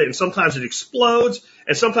right with it. And sometimes it explodes,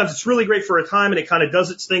 and sometimes it's really great for a time, and it kind of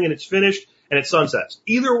does its thing, and it's finished, and it sunsets.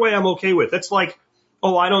 Either way, I'm okay with. That's like,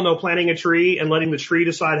 planting a tree and letting the tree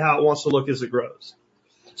decide how it wants to look as it grows.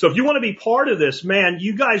 So if you want to be part of this, man,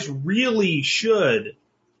 you guys really should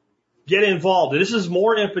get involved. This is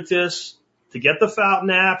more impetus to get the Fountain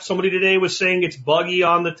app. Somebody today was saying it's buggy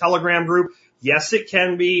on the Telegram group. Yes, it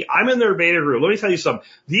can be. I'm in their beta group. Let me tell you something.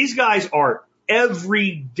 These guys are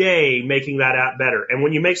every day making that app better. And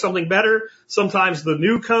when you make something better, sometimes the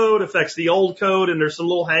new code affects the old code, and there's some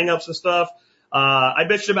little hang-ups and stuff. I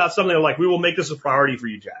bitched about something like, we will make this a priority for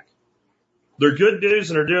you, Jack. They're good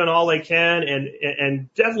dudes, and they're doing all they can,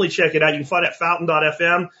 and definitely check it out. You can find it at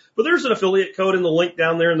fountain.fm, but there's an affiliate code in the link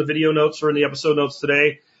down there in the video notes or in the episode notes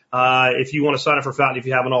today, if you want to sign up for Fountain, if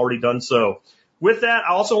you haven't already done so. With that,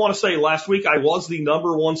 I also want to say last week I was the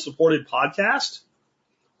 #1 supported podcast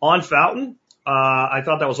on Fountain. I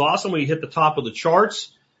thought that was awesome. We hit the top of the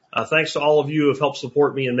charts. Thanks to all of you who have helped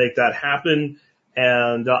support me and make that happen.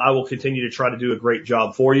 And I will continue to try to do a great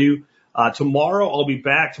job for you. Tomorrow I'll be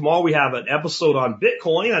back. Tomorrow we have an episode on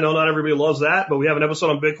Bitcoin. I know not everybody loves that, but we have an episode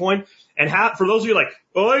on Bitcoin. And for those of you like,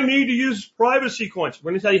 I need to use privacy coins,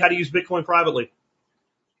 we're going to tell you how to use Bitcoin privately.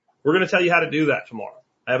 We're going to tell you how to do that tomorrow.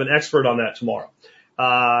 I have an expert on that tomorrow.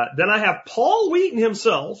 Then I have Paul Wheaton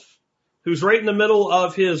himself, who's right in the middle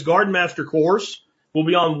of his Garden Master course. Will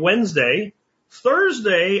be on Wednesday.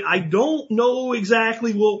 Thursday, I don't know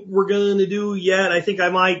exactly what we're going to do yet. I think I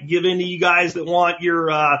might give in to you guys that want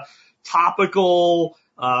your topical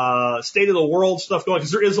state of the world stuff going,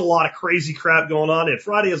 because there is a lot of crazy crap going on. And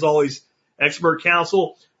Friday is always expert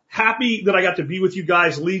council. Happy that I got to be with you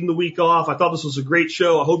guys leading the week off. I thought this was a great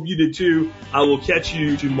show. I hope you did too. I will catch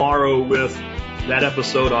you tomorrow with that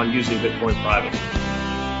episode on using Bitcoin privately.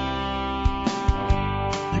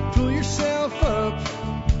 You pull yourself up,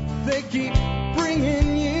 they keep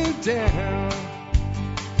bringing you down.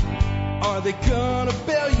 Are they gonna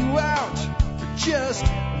bail you out or just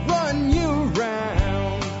run you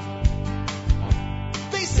around?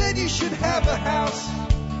 They said you should have a house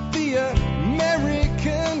the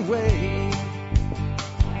American way.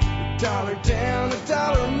 $1 down,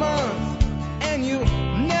 $1 a month, and you'll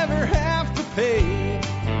never have to pay.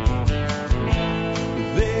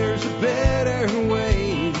 There's a better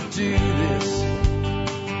way to do this.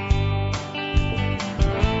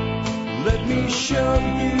 Let me show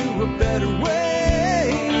you a better way.